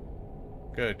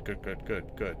 Good, good, good,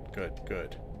 good, good, good,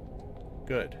 good.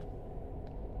 Good.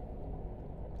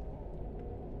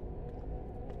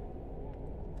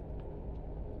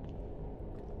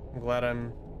 I'm glad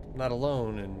I'm not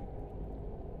alone in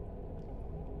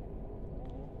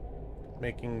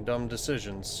making dumb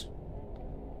decisions.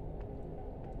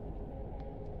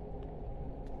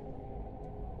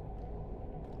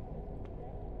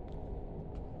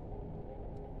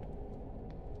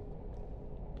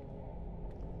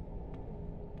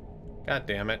 God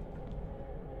damn it.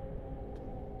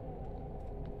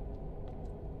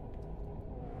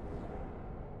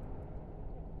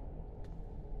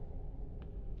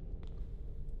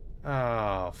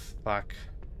 Oh, fuck.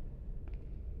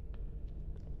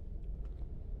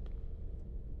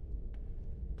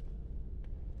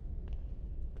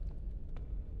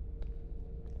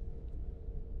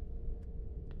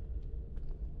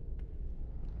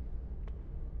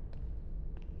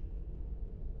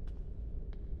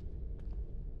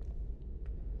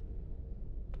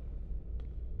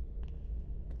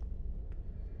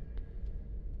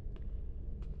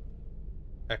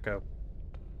 Echo.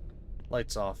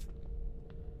 Lights off.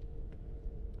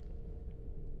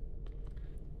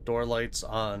 Door lights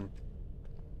on.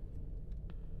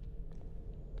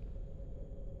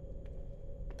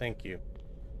 Thank you.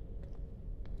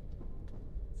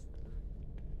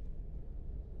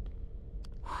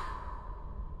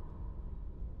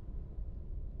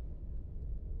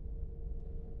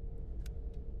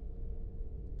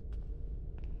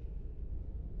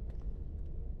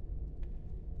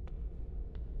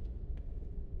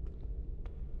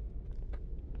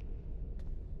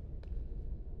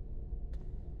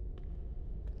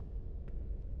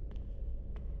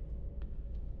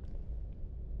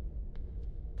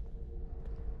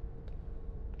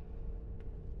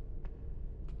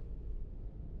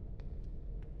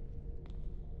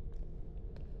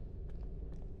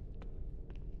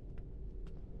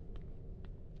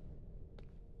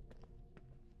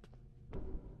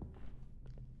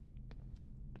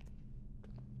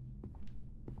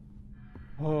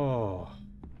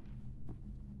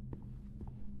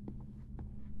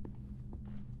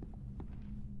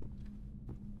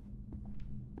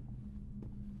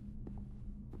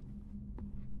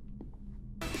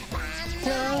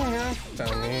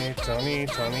 Tony,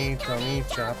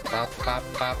 chop, pop, pop,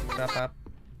 pop, chop, pop.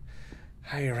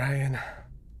 Hi, Ryan.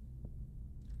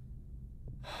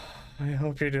 I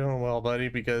hope you're doing well, buddy,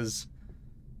 because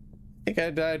I think I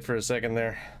died for a second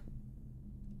there.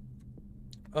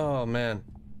 Oh, man.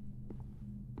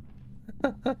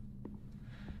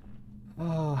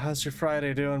 Oh, how's your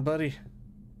Friday doing, buddy?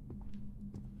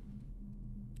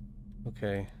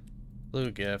 Okay. Blue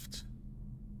gift.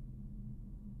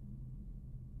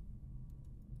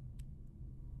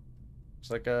 It's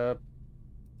like a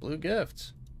blue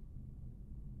gift.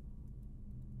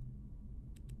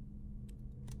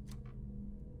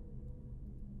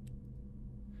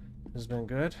 Has been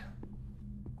good.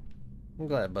 I'm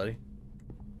glad, buddy.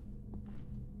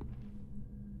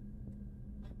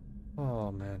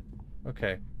 Oh, man.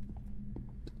 Okay.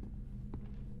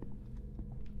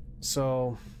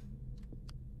 So,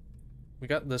 we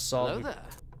got this solved. Hello there.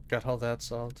 Got all that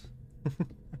solved.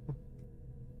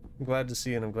 I'm glad to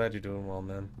see you, and I'm glad you're doing well,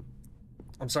 man.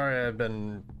 I'm sorry I've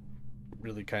been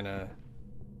really kind of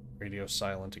radio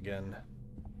silent again.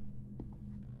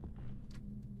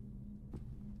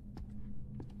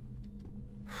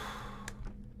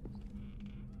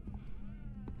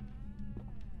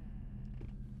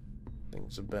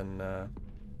 Things have been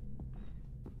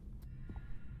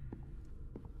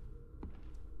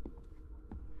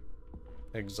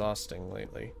exhausting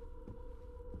lately.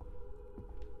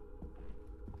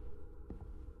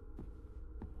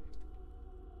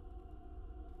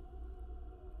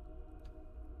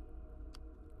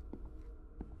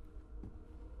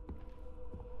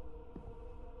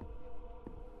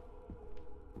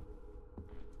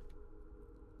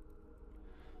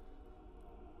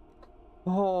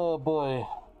 Oh boy.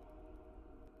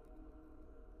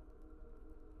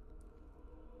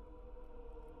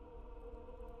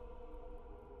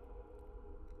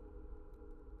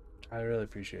 I really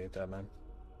appreciate that, man.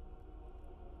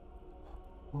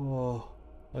 Oh,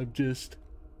 I'm just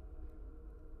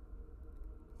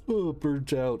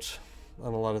burnt out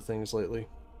on a lot of things lately.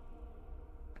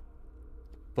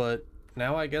 But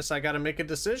now I guess I gotta make a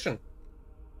decision.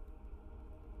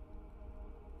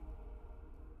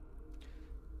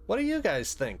 What do you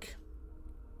guys think?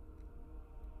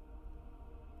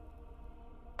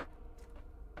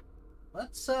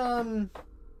 Let's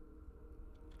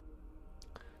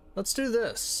do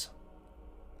this.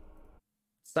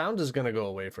 Sound is gonna go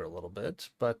away for a little bit,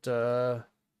 but we're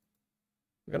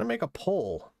gonna make a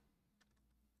poll.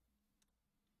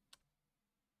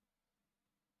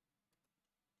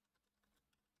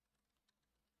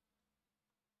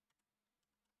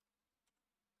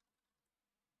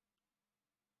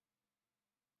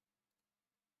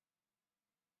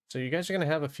 So you guys are gonna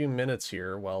have a few minutes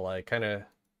here while I kind of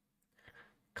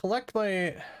collect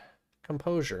my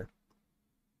composure.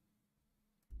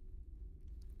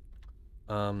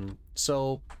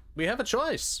 So we have a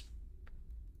choice.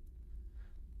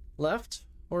 Left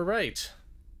or right?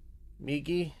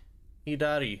 Migi,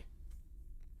 Hidari.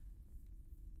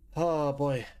 Oh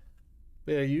boy.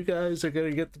 Yeah, you guys are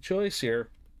gonna get the choice here.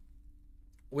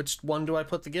 Which one do I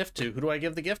put the gift to? Who do I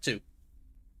give the gift to?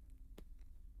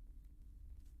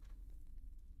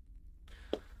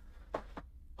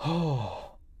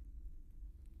 Oh.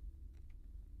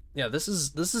 Yeah, this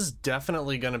is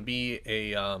definitely gonna be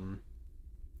a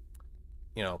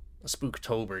you know, a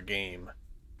Spooktober game.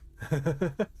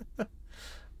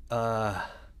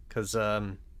 Cause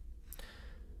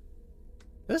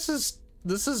this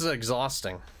is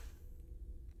exhausting.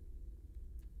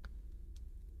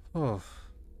 Oh.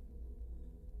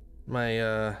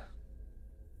 My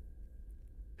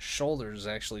shoulders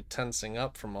actually tensing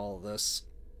up from all of this.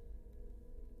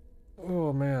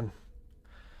 Oh man.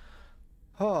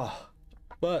 Oh,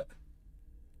 but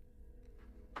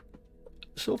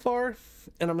so far,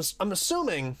 and I'm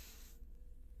assuming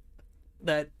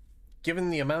that given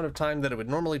the amount of time that it would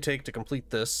normally take to complete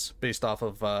this, based off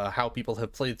of how people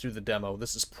have played through the demo,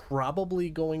 this is probably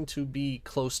going to be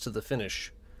close to the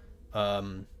finish.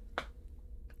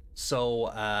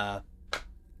 So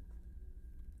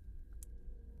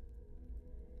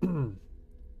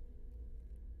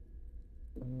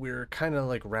we're kind of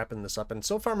like wrapping this up, and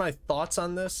so far my thoughts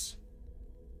on this,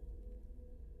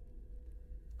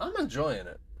 I'm enjoying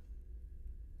it.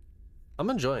 I'm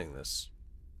enjoying this.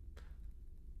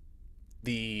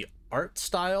 The art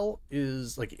style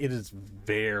is like, it is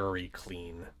very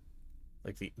clean.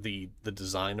 Like the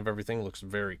design of everything looks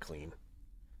very clean.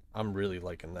 I'm really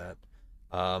liking that.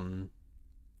 The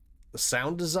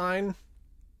sound design,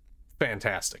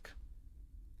 fantastic.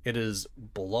 It is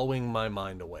blowing my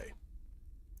mind away.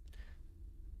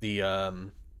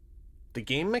 The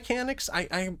game mechanics,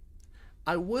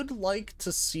 I would like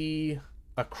to see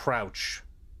a crouch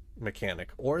mechanic,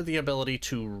 or the ability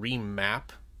to remap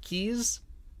keys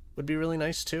would be really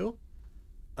nice too.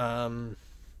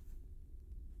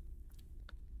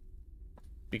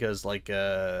 Because like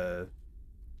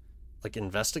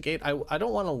investigate, I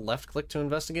don't want to left click to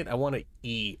investigate. I want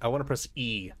to press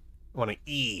E. I want to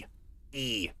E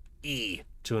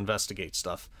to investigate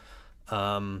stuff.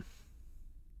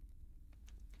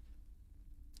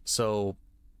 So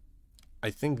I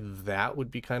think that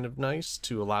would be kind of nice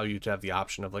to allow you to have the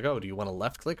option of like, oh, do you want to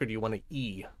left click or do you want to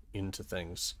E into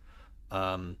things?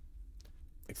 Like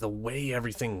the way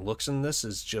everything looks in this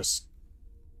is just,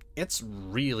 it's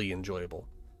really enjoyable.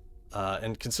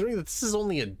 And considering that this is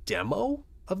only a demo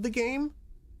of the game,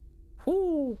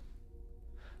 whoo,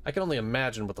 I can only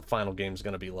imagine what the final game is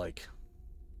going to be like.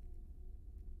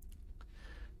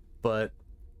 But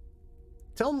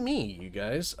tell me, you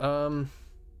guys,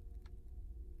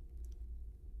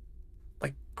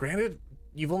 like, granted,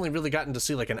 you've only really gotten to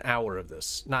see like an hour of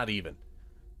this, not even.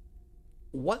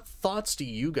 What thoughts do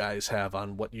you guys have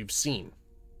on what you've seen?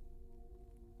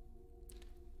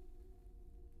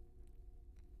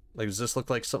 Like, does this look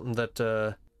like something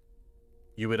that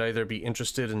you would either be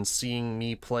interested in seeing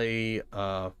me play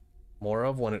more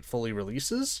of when it fully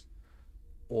releases?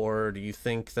 Or do you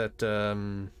think that,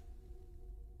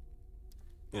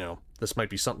 you know, this might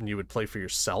be something you would play for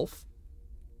yourself?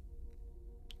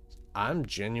 I'm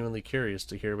genuinely curious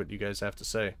to hear what you guys have to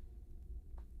say.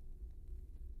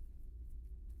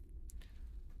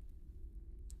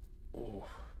 Oh,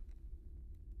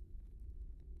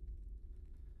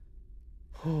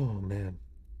 oh man.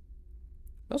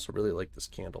 I also really like this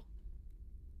candle.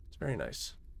 It's very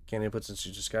nice. Can't input since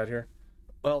you just got here.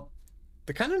 Well,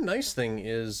 the kind of nice thing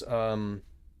is,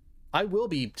 I will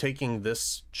be taking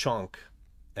this chunk,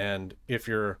 and if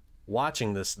you're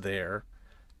watching this there,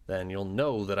 then you'll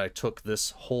know that I took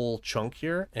this whole chunk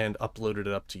here and uploaded it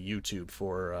up to YouTube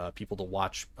for people to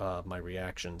watch my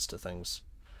reactions to things.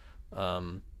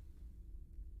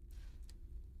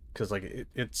 Because like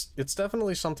it's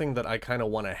definitely something that I kind of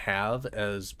want to have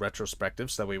as retrospective,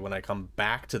 so that way when I come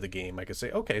back to the game I can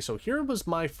say, okay, so here was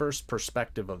my first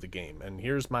perspective of the game and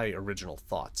here's my original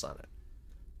thoughts on it,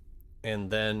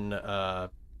 and then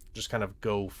just kind of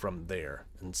go from there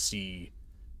and see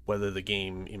whether the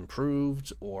game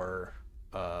improved, or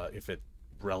if it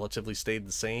relatively stayed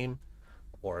the same,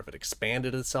 or if it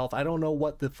expanded itself. I don't know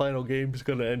what the final game is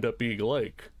going to end up being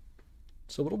like,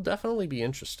 so it'll definitely be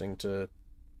interesting to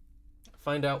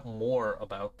find out more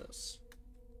about this.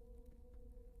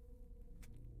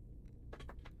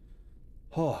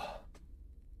 Oh,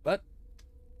 but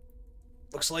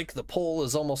looks like the poll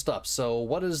is almost up. So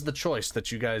what is the choice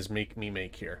that you guys make me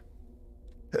make here?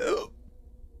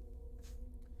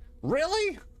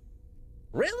 Really?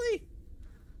 Really?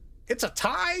 It's a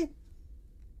tie?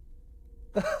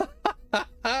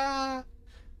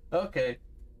 Okay.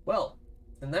 Well,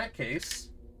 in that case,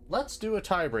 let's do a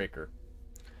tiebreaker.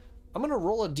 I'm gonna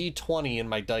roll a d20 in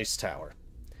my dice tower.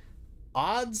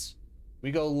 Odds,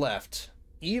 we go left.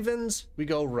 Evens, we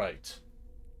go right.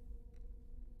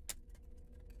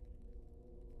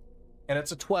 And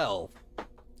it's a 12.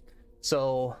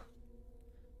 So,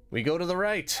 we go to the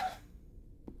right.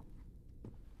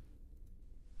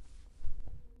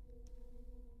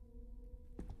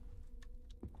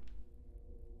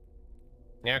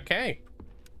 Okay.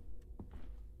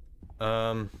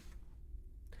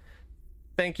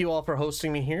 Thank you all for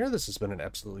hosting me here. This has been an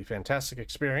absolutely fantastic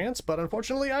experience, but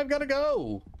unfortunately I've got to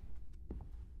go.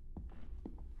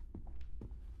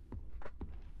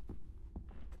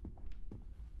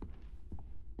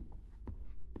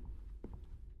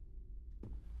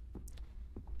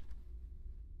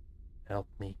 Help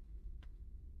me.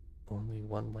 Only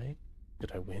one way?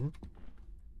 Did I win?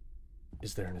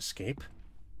 Is there an escape?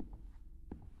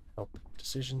 Help.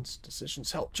 Decisions,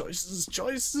 decisions, help. Choices,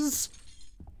 choices!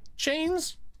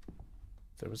 Chains?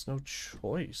 There was no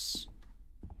choice.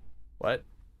 What?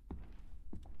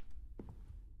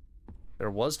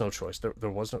 There was no choice. There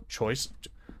was no choice.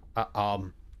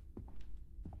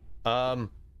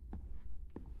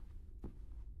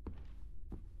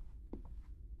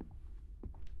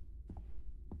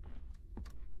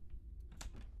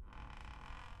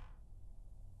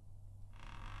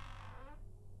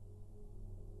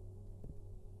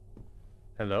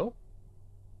 Hello?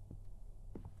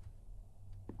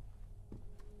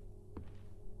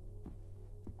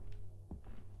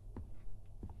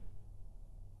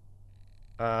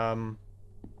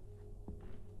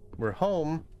 We're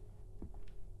home.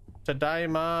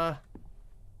 Tadaima.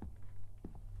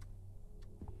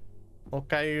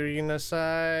 Okaeri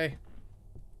nasai.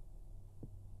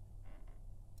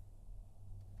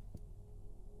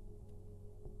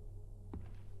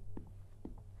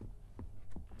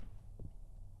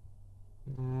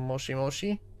 Moshi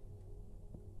moshi.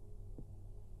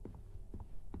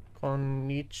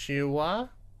 Konnichiwa.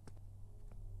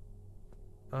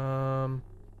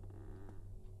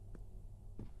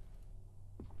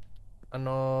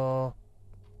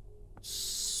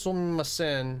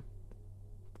 Sumimasen.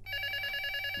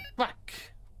 Fuck.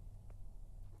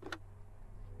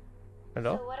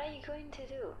 Hello? So what are you going to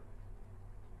do?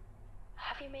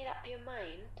 Have you made up your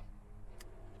mind?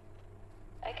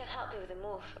 I can help you with the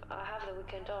move. I have the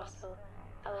weekend off, so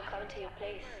I will come to your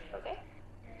place, okay?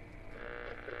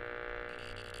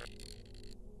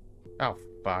 Oh,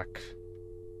 fuck.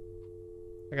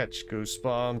 I got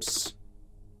goosebumps.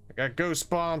 I got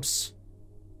goosebumps.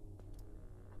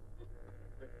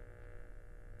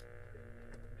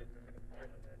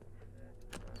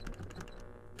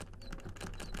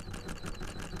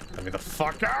 Let me the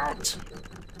fuck out!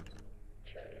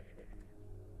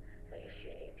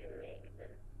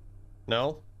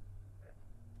 No?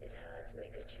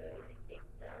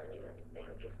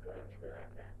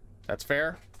 That's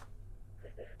fair.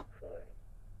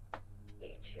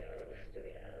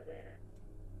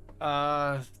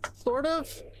 Sort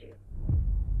of.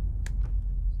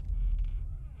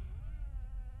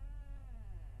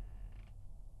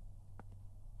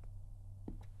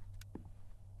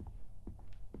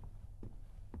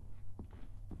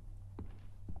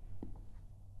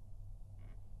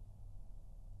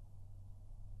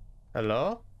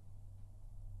 Hello?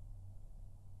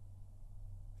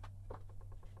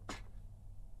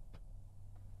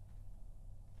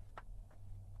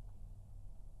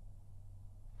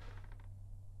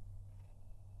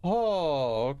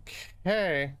 Oh,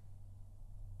 okay.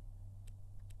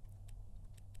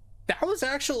 That was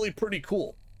actually pretty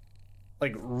cool.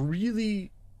 Like,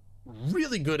 really,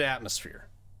 really good atmosphere.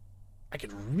 I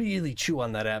could really chew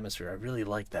on that atmosphere. I really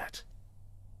like that.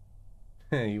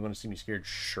 You want to see me scared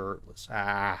shirtless?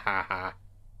 Ah, ha, ha.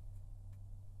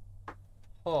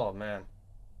 Oh, man.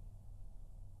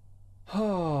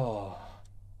 Oh.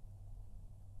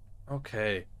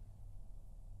 Okay.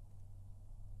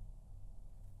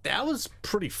 That was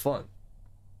pretty fun.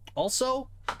 Also,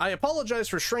 I apologize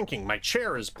for shrinking. My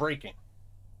chair is breaking.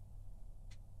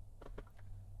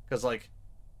 Because, like,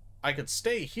 I could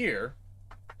stay here,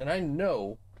 and I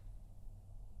know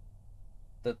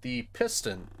that the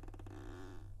piston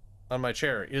on my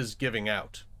chair is giving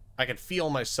out. I could feel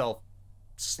myself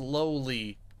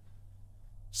slowly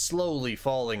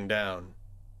falling down.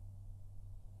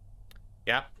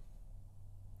 Yep.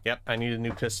 Yep, I need a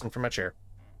new piston for my chair.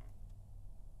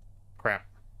 Crap.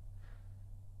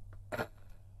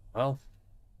 Well.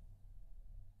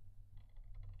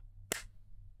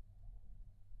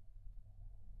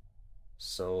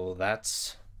 So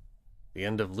that's the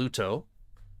end of Luto.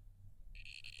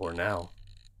 For now.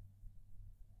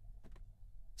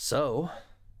 So,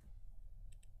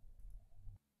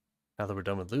 now that we're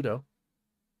done with Luto,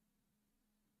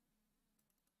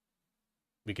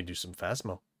 we can do some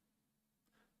Phasmo.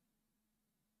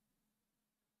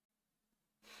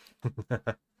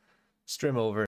 Stream over.